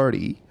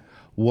priority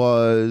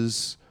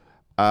was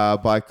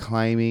by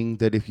claiming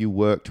that if you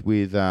worked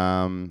with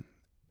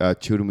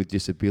children with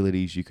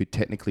disabilities, you could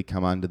technically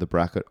come under the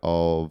bracket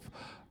of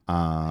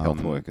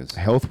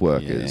health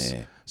workers.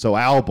 Yeah. So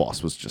our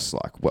boss was just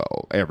like,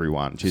 well,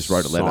 everyone. She just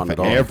wrote a letter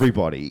for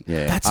everybody.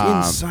 That's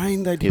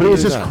insane. They did, but it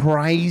was just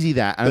crazy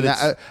that, and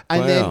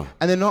wow.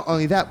 then not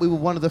only that, we were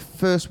one of the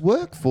first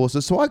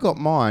workforces. So I got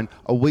mine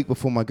a week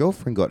before my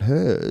girlfriend got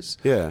hers.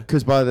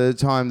 Because by the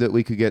time that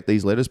we could get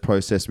these letters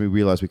processed, we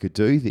realised we could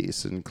do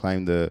this and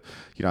claim and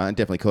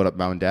definitely called up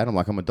mum and dad. I'm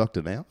like, I'm a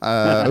doctor now.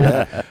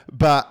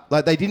 But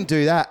like they didn't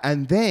do that,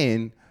 and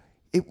then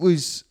it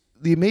was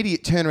the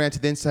immediate turnaround to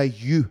then say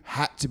you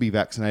had to be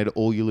vaccinated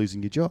or you're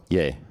losing your job.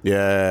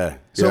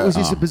 So it was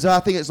just a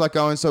bizarre thing. It's like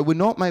going, so we're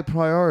not made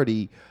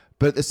priority,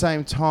 but at the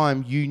same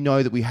time,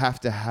 that we have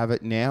to have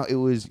it now. It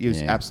was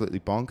absolutely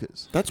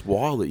bonkers. That's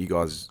wild that you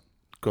guys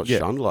got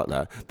shunned like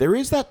that. There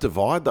is that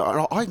divide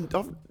though.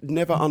 I've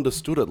never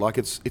understood it. Like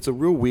it's a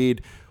real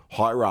weird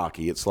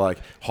hierarchy. It's like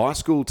high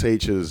school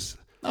teachers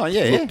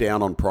look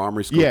down on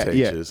primary school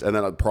teachers, and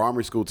then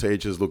primary school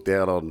teachers look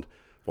down on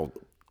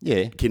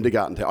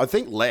kindergarten. I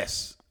think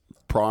less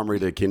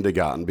primary to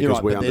kindergarten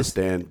because we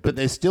understand. But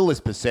there's still this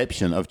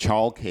perception of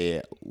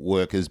childcare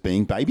workers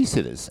being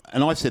babysitters.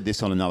 And I've said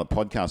this on another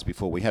podcast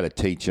before. We had a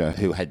teacher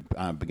who had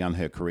begun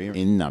her career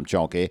in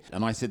childcare.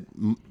 And I said,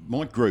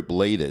 my group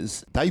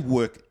leaders, they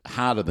work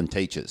harder than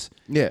teachers.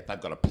 They've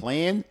got a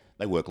plan.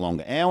 They work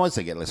longer hours.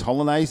 They get less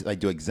holidays. They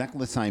do exactly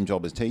the same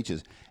job as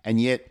teachers.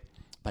 And yet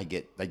they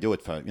do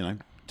it for,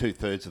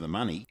 2/3 of the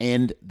money.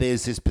 And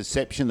there's this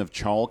perception of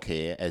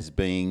childcare as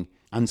being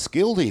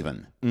unskilled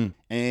even.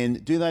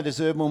 And do they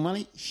deserve more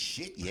money?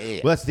 Shit, yeah.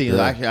 Well, that's the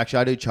thing. Actually,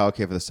 I do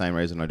childcare for the same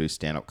reason I do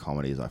stand-up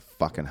comedy. Is I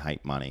fucking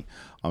hate money.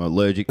 I'm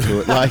allergic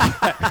to it. Like,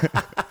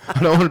 I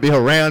don't want to be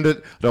around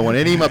it. I don't want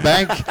any in my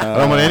bank. I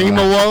don't want any in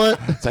my wallet.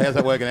 So how's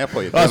that working out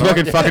for you? Oh, it's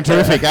working fucking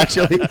terrific,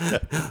 actually.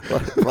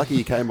 Lucky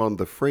you came on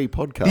the free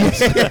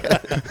podcast.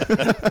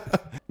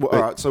 Well,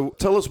 all right, so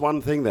tell us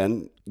one thing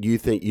then you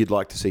think you'd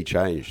like to see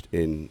changed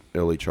in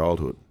early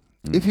childhood.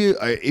 If you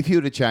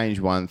were to change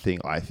one thing,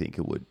 I think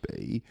it would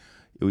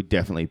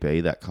definitely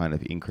be that kind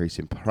of increase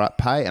in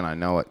pay. And I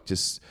know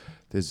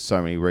there's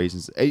so many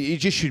reasons. It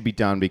just should be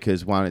done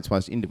because one of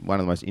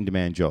the most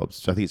in-demand jobs.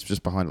 So I think it's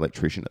just behind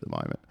electrician at the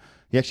moment.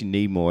 You actually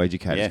need more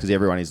educators because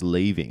everyone is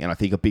leaving. And I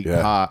think a big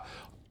part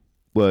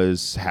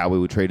was how we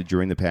were treated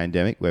during the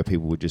pandemic, where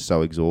people were just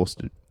so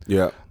exhausted.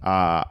 Yeah.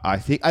 I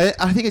think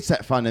it's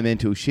that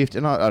fundamental shift.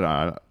 And I don't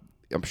know.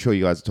 I'm sure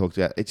you guys have talked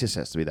about it. Just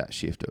has to be that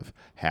shift of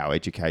how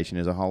education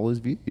as a whole is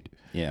viewed.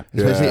 Yeah.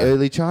 Especially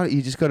early childhood.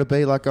 You just got to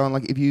be like going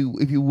like if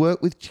you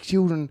work with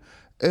children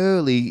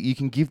early, you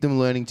can give them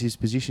learning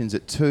dispositions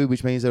at 2,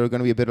 which means they're going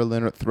to be a better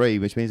learner at 3,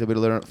 which means they're a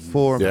better learner at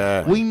 4.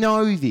 Yeah. We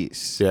know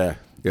this. Yeah.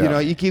 Yeah. You know,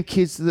 you give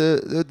kids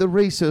the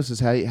resources.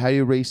 How do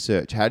you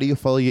research? How do you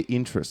follow your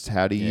interests?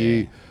 How do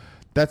you...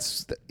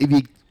 That's... If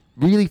you're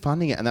really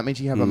funding it, and that means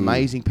you have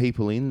amazing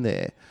people in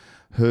there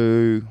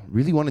who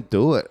really want to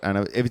do it. And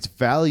if it's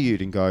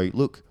valued and go,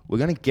 look, we're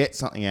going to get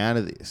something out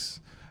of this.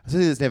 I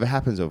think this never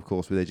happens, of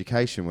course, with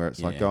education, where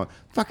it's like going,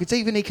 fuck, it's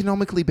even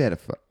economically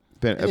beneficial.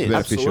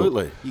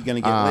 Absolutely. You're going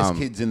to get less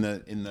kids in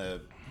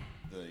the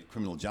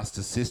criminal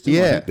justice system.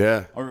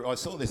 Yeah. I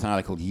saw this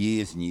article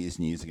years and years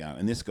and years ago,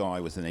 and this guy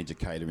was an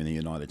educator in the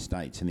United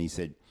States, and he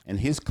said, and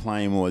his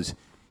claim was,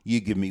 you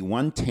give me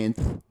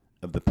 1/10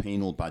 of the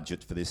penal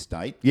budget for this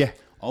state. Yeah.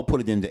 I'll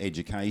put it into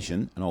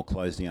education, and I'll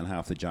close down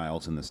half the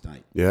jails in the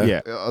state.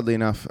 Yeah. Oddly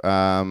enough,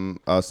 I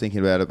was thinking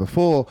about it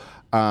before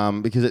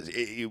because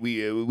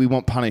we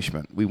want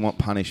punishment. We want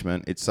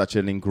punishment. It's such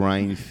an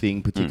ingrained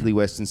thing, particularly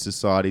Western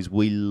societies.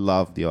 We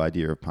love the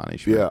idea of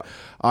punishment. Yeah.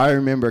 I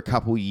remember a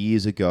couple of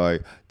years ago,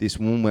 this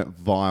woman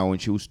went viral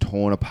and she was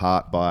torn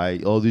apart by,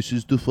 this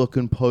is the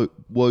fucking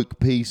woke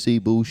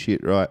PC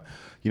bullshit, right?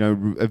 You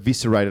know,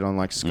 eviscerated on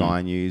like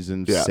Sky News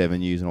and 7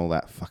 News and all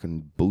that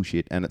fucking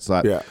bullshit. And it's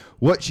like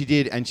what she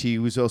did, and she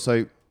was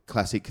also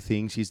classic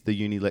thing. She's the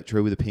uni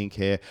lecturer with the pink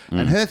hair,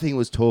 and her thing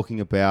was talking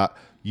about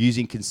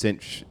using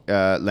consent,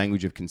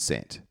 language of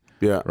consent.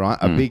 Yeah. Right?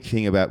 A big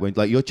thing about when,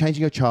 like, you're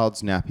changing your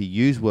child's nappy,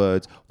 use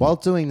words while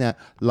doing that,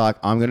 like,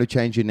 I'm going to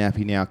change your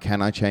nappy now.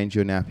 Can I change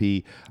your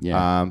nappy?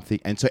 Yeah.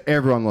 And so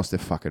everyone lost their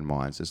fucking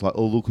minds. It's like,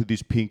 oh, look at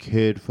this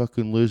pink-haired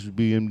fucking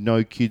lesbian,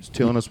 no kids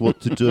telling us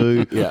what to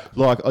do.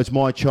 Like, it's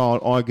my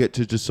child. I get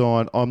to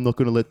decide. I'm not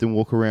going to let them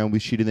walk around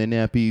with shit in their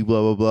nappy,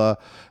 blah, blah, blah.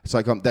 It's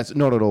like, that's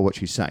not at all what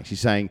she's saying.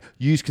 She's saying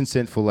use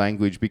consentful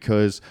language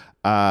because...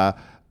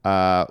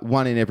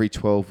 1 in every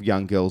 12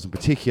 young girls in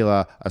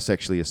particular are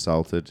sexually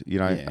assaulted,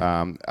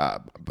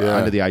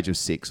 under the age of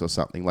 6 or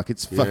something. Like,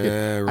 it's fucking...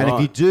 right. And if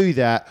you do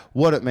that,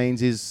 what it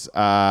means is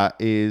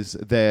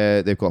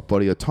they've got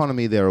body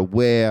autonomy, they're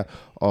aware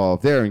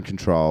of, they're in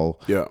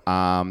control. Yeah.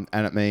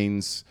 And it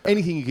means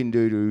anything you can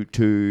do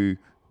to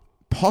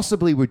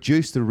possibly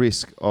reduce the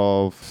risk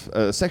of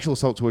sexual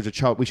assault towards a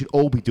child, we should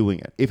all be doing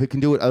it. If it can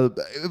do it,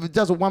 if it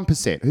does it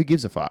 1%, who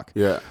gives a fuck?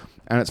 Yeah.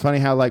 And it's funny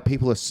how, like,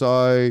 people are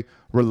so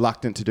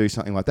reluctant to do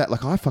something like that.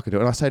 Like, I fucking do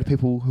it. And I say to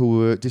people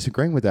who are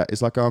disagreeing with that,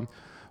 it's like,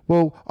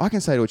 well, I can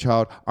say to a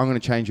child, I'm going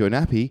to change your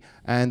nappy,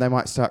 and they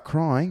might start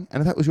crying. And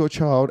if that was your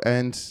child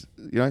and,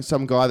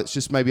 some guy that's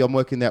just maybe I'm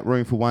working in that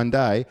room for one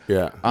day,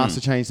 asks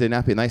to change their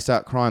nappy and they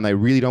start crying, they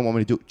really don't want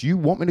me to do it. Do you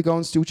want me to go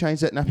and still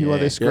change that nappy while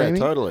they're screaming?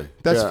 Yeah, totally.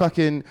 That's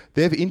fucking,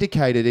 they've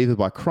indicated either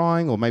by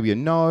crying or maybe a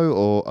no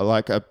or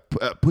like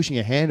pushing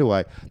a hand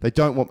away. They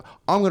don't want,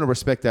 I'm going to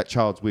respect that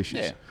child's wishes.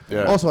 Yeah.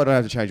 Yeah. Also, I don't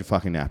have to change a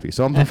fucking nappy,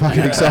 so I'm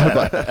fucking excited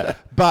by it.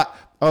 But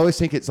I always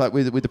think it's like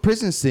with the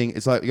prisons thing,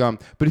 it's like,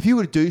 but if you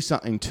were to do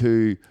something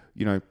to,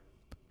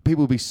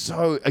 people would be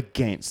so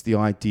against the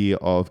idea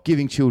of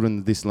giving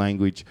children this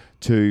language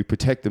to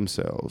protect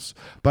themselves.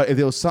 But if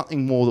there was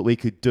something more that we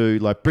could do,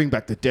 like bring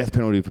back the death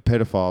penalty for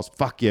pedophiles,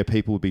 fuck yeah,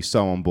 people would be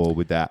so on board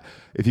with that.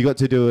 If you got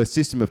to do a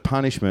system of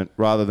punishment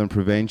rather than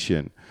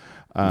prevention,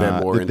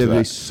 they'd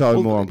be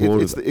so more on board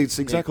with it. It's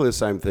exactly the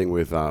same thing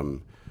with...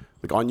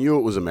 Like, I knew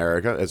it was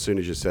America as soon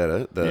as you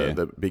said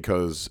it,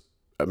 because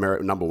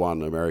number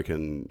one,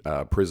 American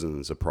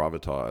prisons are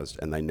privatized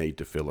and they need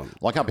to fill them.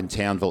 Like up in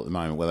Townville at the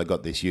moment, where they've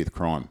got this youth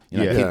crime.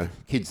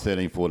 Kids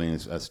 13, 14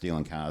 are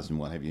stealing cars and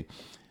what have you,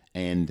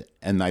 and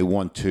they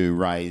want to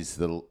raise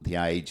the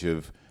age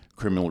of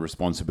criminal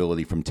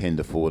responsibility from 10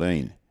 to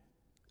 14.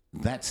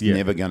 That's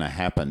never going to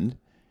happen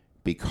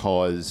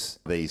because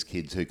these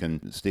kids who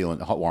can steal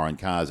hot wiring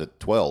cars at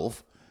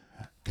 12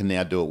 can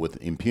now do it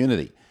with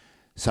impunity.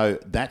 So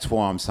that's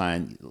why I'm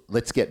saying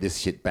let's get this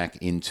shit back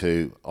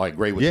into. I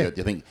agree with you.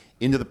 I think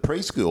into the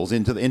preschools,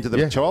 into the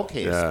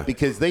childcare,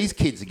 because these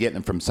kids are getting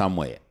them from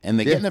somewhere, and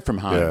they're getting it from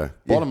home.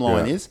 Bottom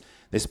line is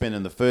They're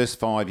spending the first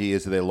 5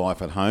 years of their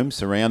life at home,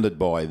 surrounded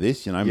by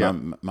this,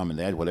 mum and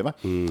dad, whatever.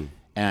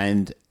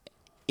 And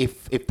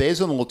if there's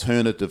an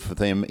alternative for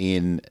them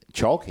in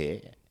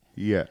childcare,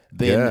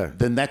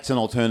 then that's an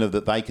alternative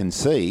that they can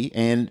see,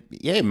 and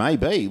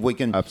maybe we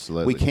can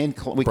absolutely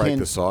we break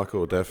the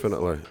cycle,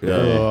 definitely.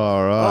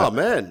 All right. Oh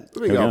man,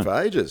 we've been going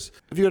for ages.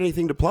 Have you got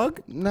anything to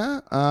plug?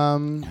 No.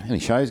 Any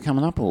shows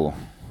coming up or?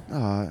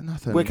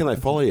 Nothing. Where can they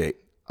follow you?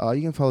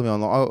 You can follow me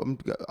online.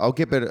 I'll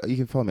get better. You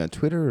can follow me on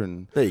Twitter,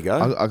 and there you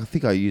go. I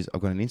think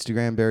I've got an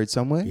Instagram buried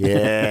somewhere.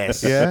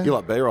 Yes. Yeah. You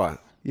like B-Right?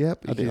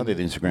 Yep. I did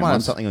Instagram. Might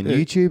have something on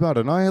YouTube. I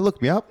don't know.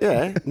 Look me up.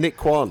 Yeah. Nick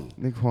Quon.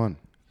 Nick Quon.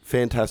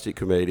 Fantastic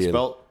comedian.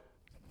 Spelled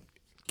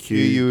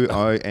Quon.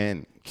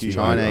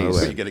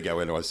 Chinese. You got to go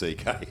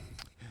N-I-C-K.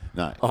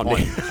 No. Oh,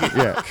 Nick.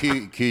 Yeah.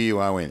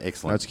 Q-U-O-N.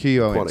 Excellent. No, it's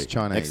Quon. It's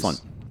Chinese.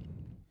 Excellent.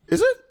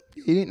 Is it?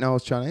 You didn't know it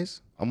was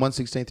Chinese? I'm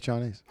 1/16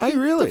 Chinese. Oh,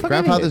 really?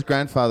 Grandfather's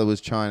grandfather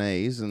was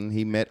Chinese, and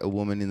he met a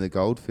woman in the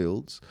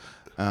goldfields,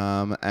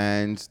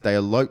 and they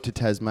eloped to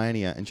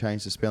Tasmania and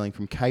changed the spelling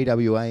from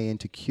K-W-A-N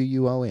to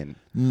Q-U-O-N.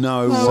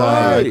 No way.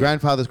 So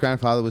grandfather's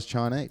grandfather was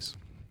Chinese.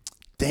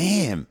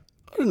 Damn.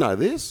 I didn't know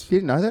this. You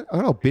didn't know that? I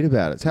got a whole bit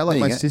about it. It's how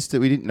my sister,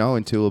 we didn't know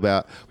in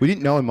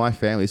my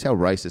family, it's how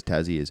racist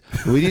Tassie is.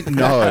 We didn't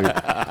know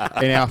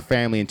in our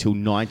family until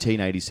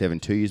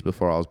 1987, 2 years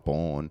before I was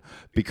born,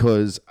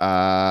 because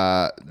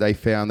my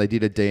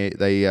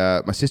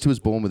sister was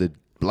born with a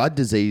blood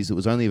disease that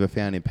was only ever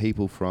found in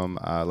people from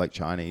like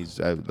Chinese,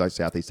 like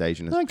Southeast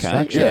Asian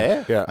extraction.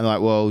 Yeah. And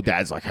like, well,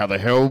 Dad's like, how the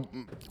hell,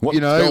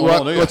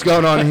 what's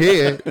going on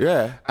here?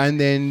 Yeah. And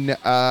then,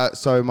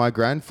 so my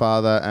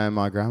grandfather and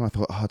my grandma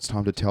thought, it's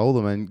time to tell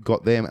them, and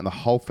got them and the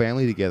whole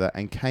family together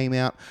and came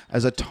out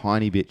as a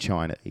tiny bit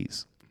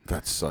Chinese.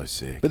 That's so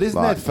sick. But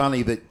isn't that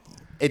funny that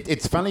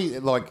it's funny,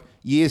 like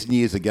years and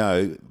years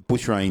ago,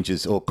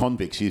 bushrangers or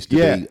convicts used to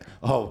be,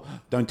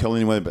 don't tell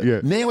anyone, but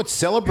now it's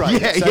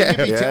celebrated. You'd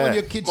be telling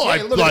your kids,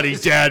 my bloody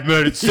dad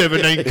murdered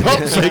 17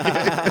 cops.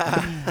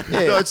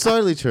 No, it's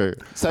totally true.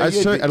 So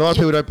it's true. And a lot of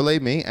people don't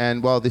believe me.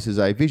 And while this is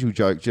a visual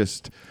joke,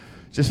 just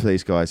for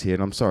these guys here,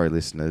 and I'm sorry,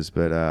 listeners,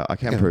 but I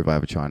can prove I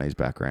have a Chinese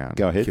background.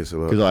 Go ahead. Because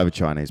I have a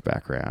Chinese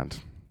background.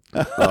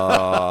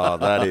 Oh,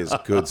 that is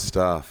good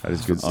stuff. That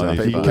is good stuff.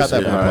 You can cut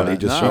that part. He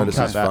just showed us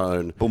his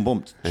phone. Boom,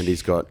 boom. And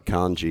he's got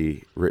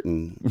kanji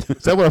written.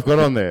 Is that what I've got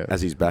on there?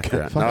 As his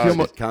background.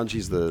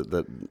 Kanji's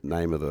the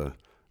name of the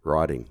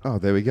writing. Oh,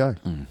 there we go.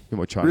 You're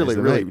more Chinese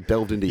really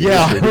delved into your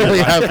history. I really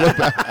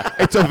have.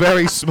 It's a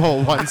very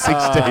small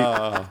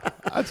 1/16.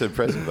 That's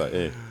impressive,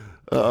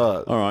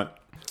 though. All right.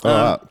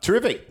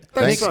 Terrific.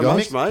 Thanks so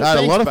much, mate. I had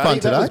a lot of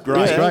fun today. That was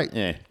great. That's great.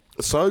 Yeah.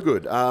 So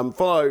good.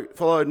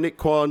 Follow Nick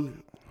Quon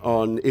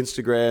on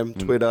Instagram,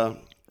 Twitter,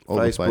 all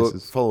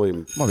Facebook. Follow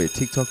him. Might be a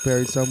TikTok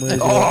buried somewhere.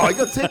 I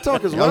got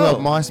TikTok as well. I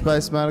got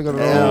MySpace, mate. I got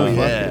it all.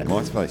 Yeah,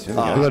 MySpace.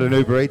 I got an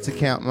Uber Eats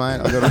account, mate.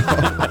 I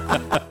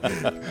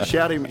got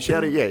shout him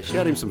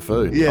some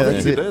food. Yeah, I think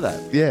that's you it. can do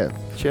that. Yeah.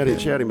 Shout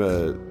him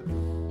a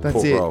That's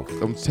pork it. roll.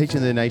 I'm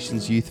teaching the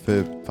nation's youth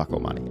for fuck all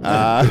money. All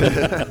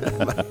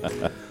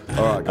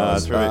right,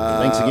 guys.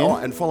 Thanks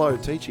again. And follow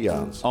Teacher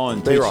Yarns.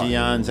 On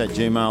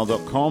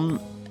teacheryarns@gmail.com,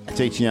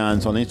 Teacher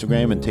Yarns on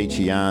Instagram, and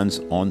Teacher Yarns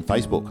on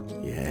Facebook.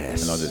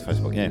 Yes. And I do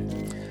Facebook,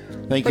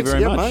 Thank you Thanks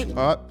very again, much. mate.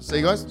 All right. See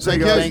you guys. See you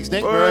guys. Thanks,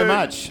 Nick, Bye. very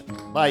much.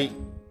 Bye.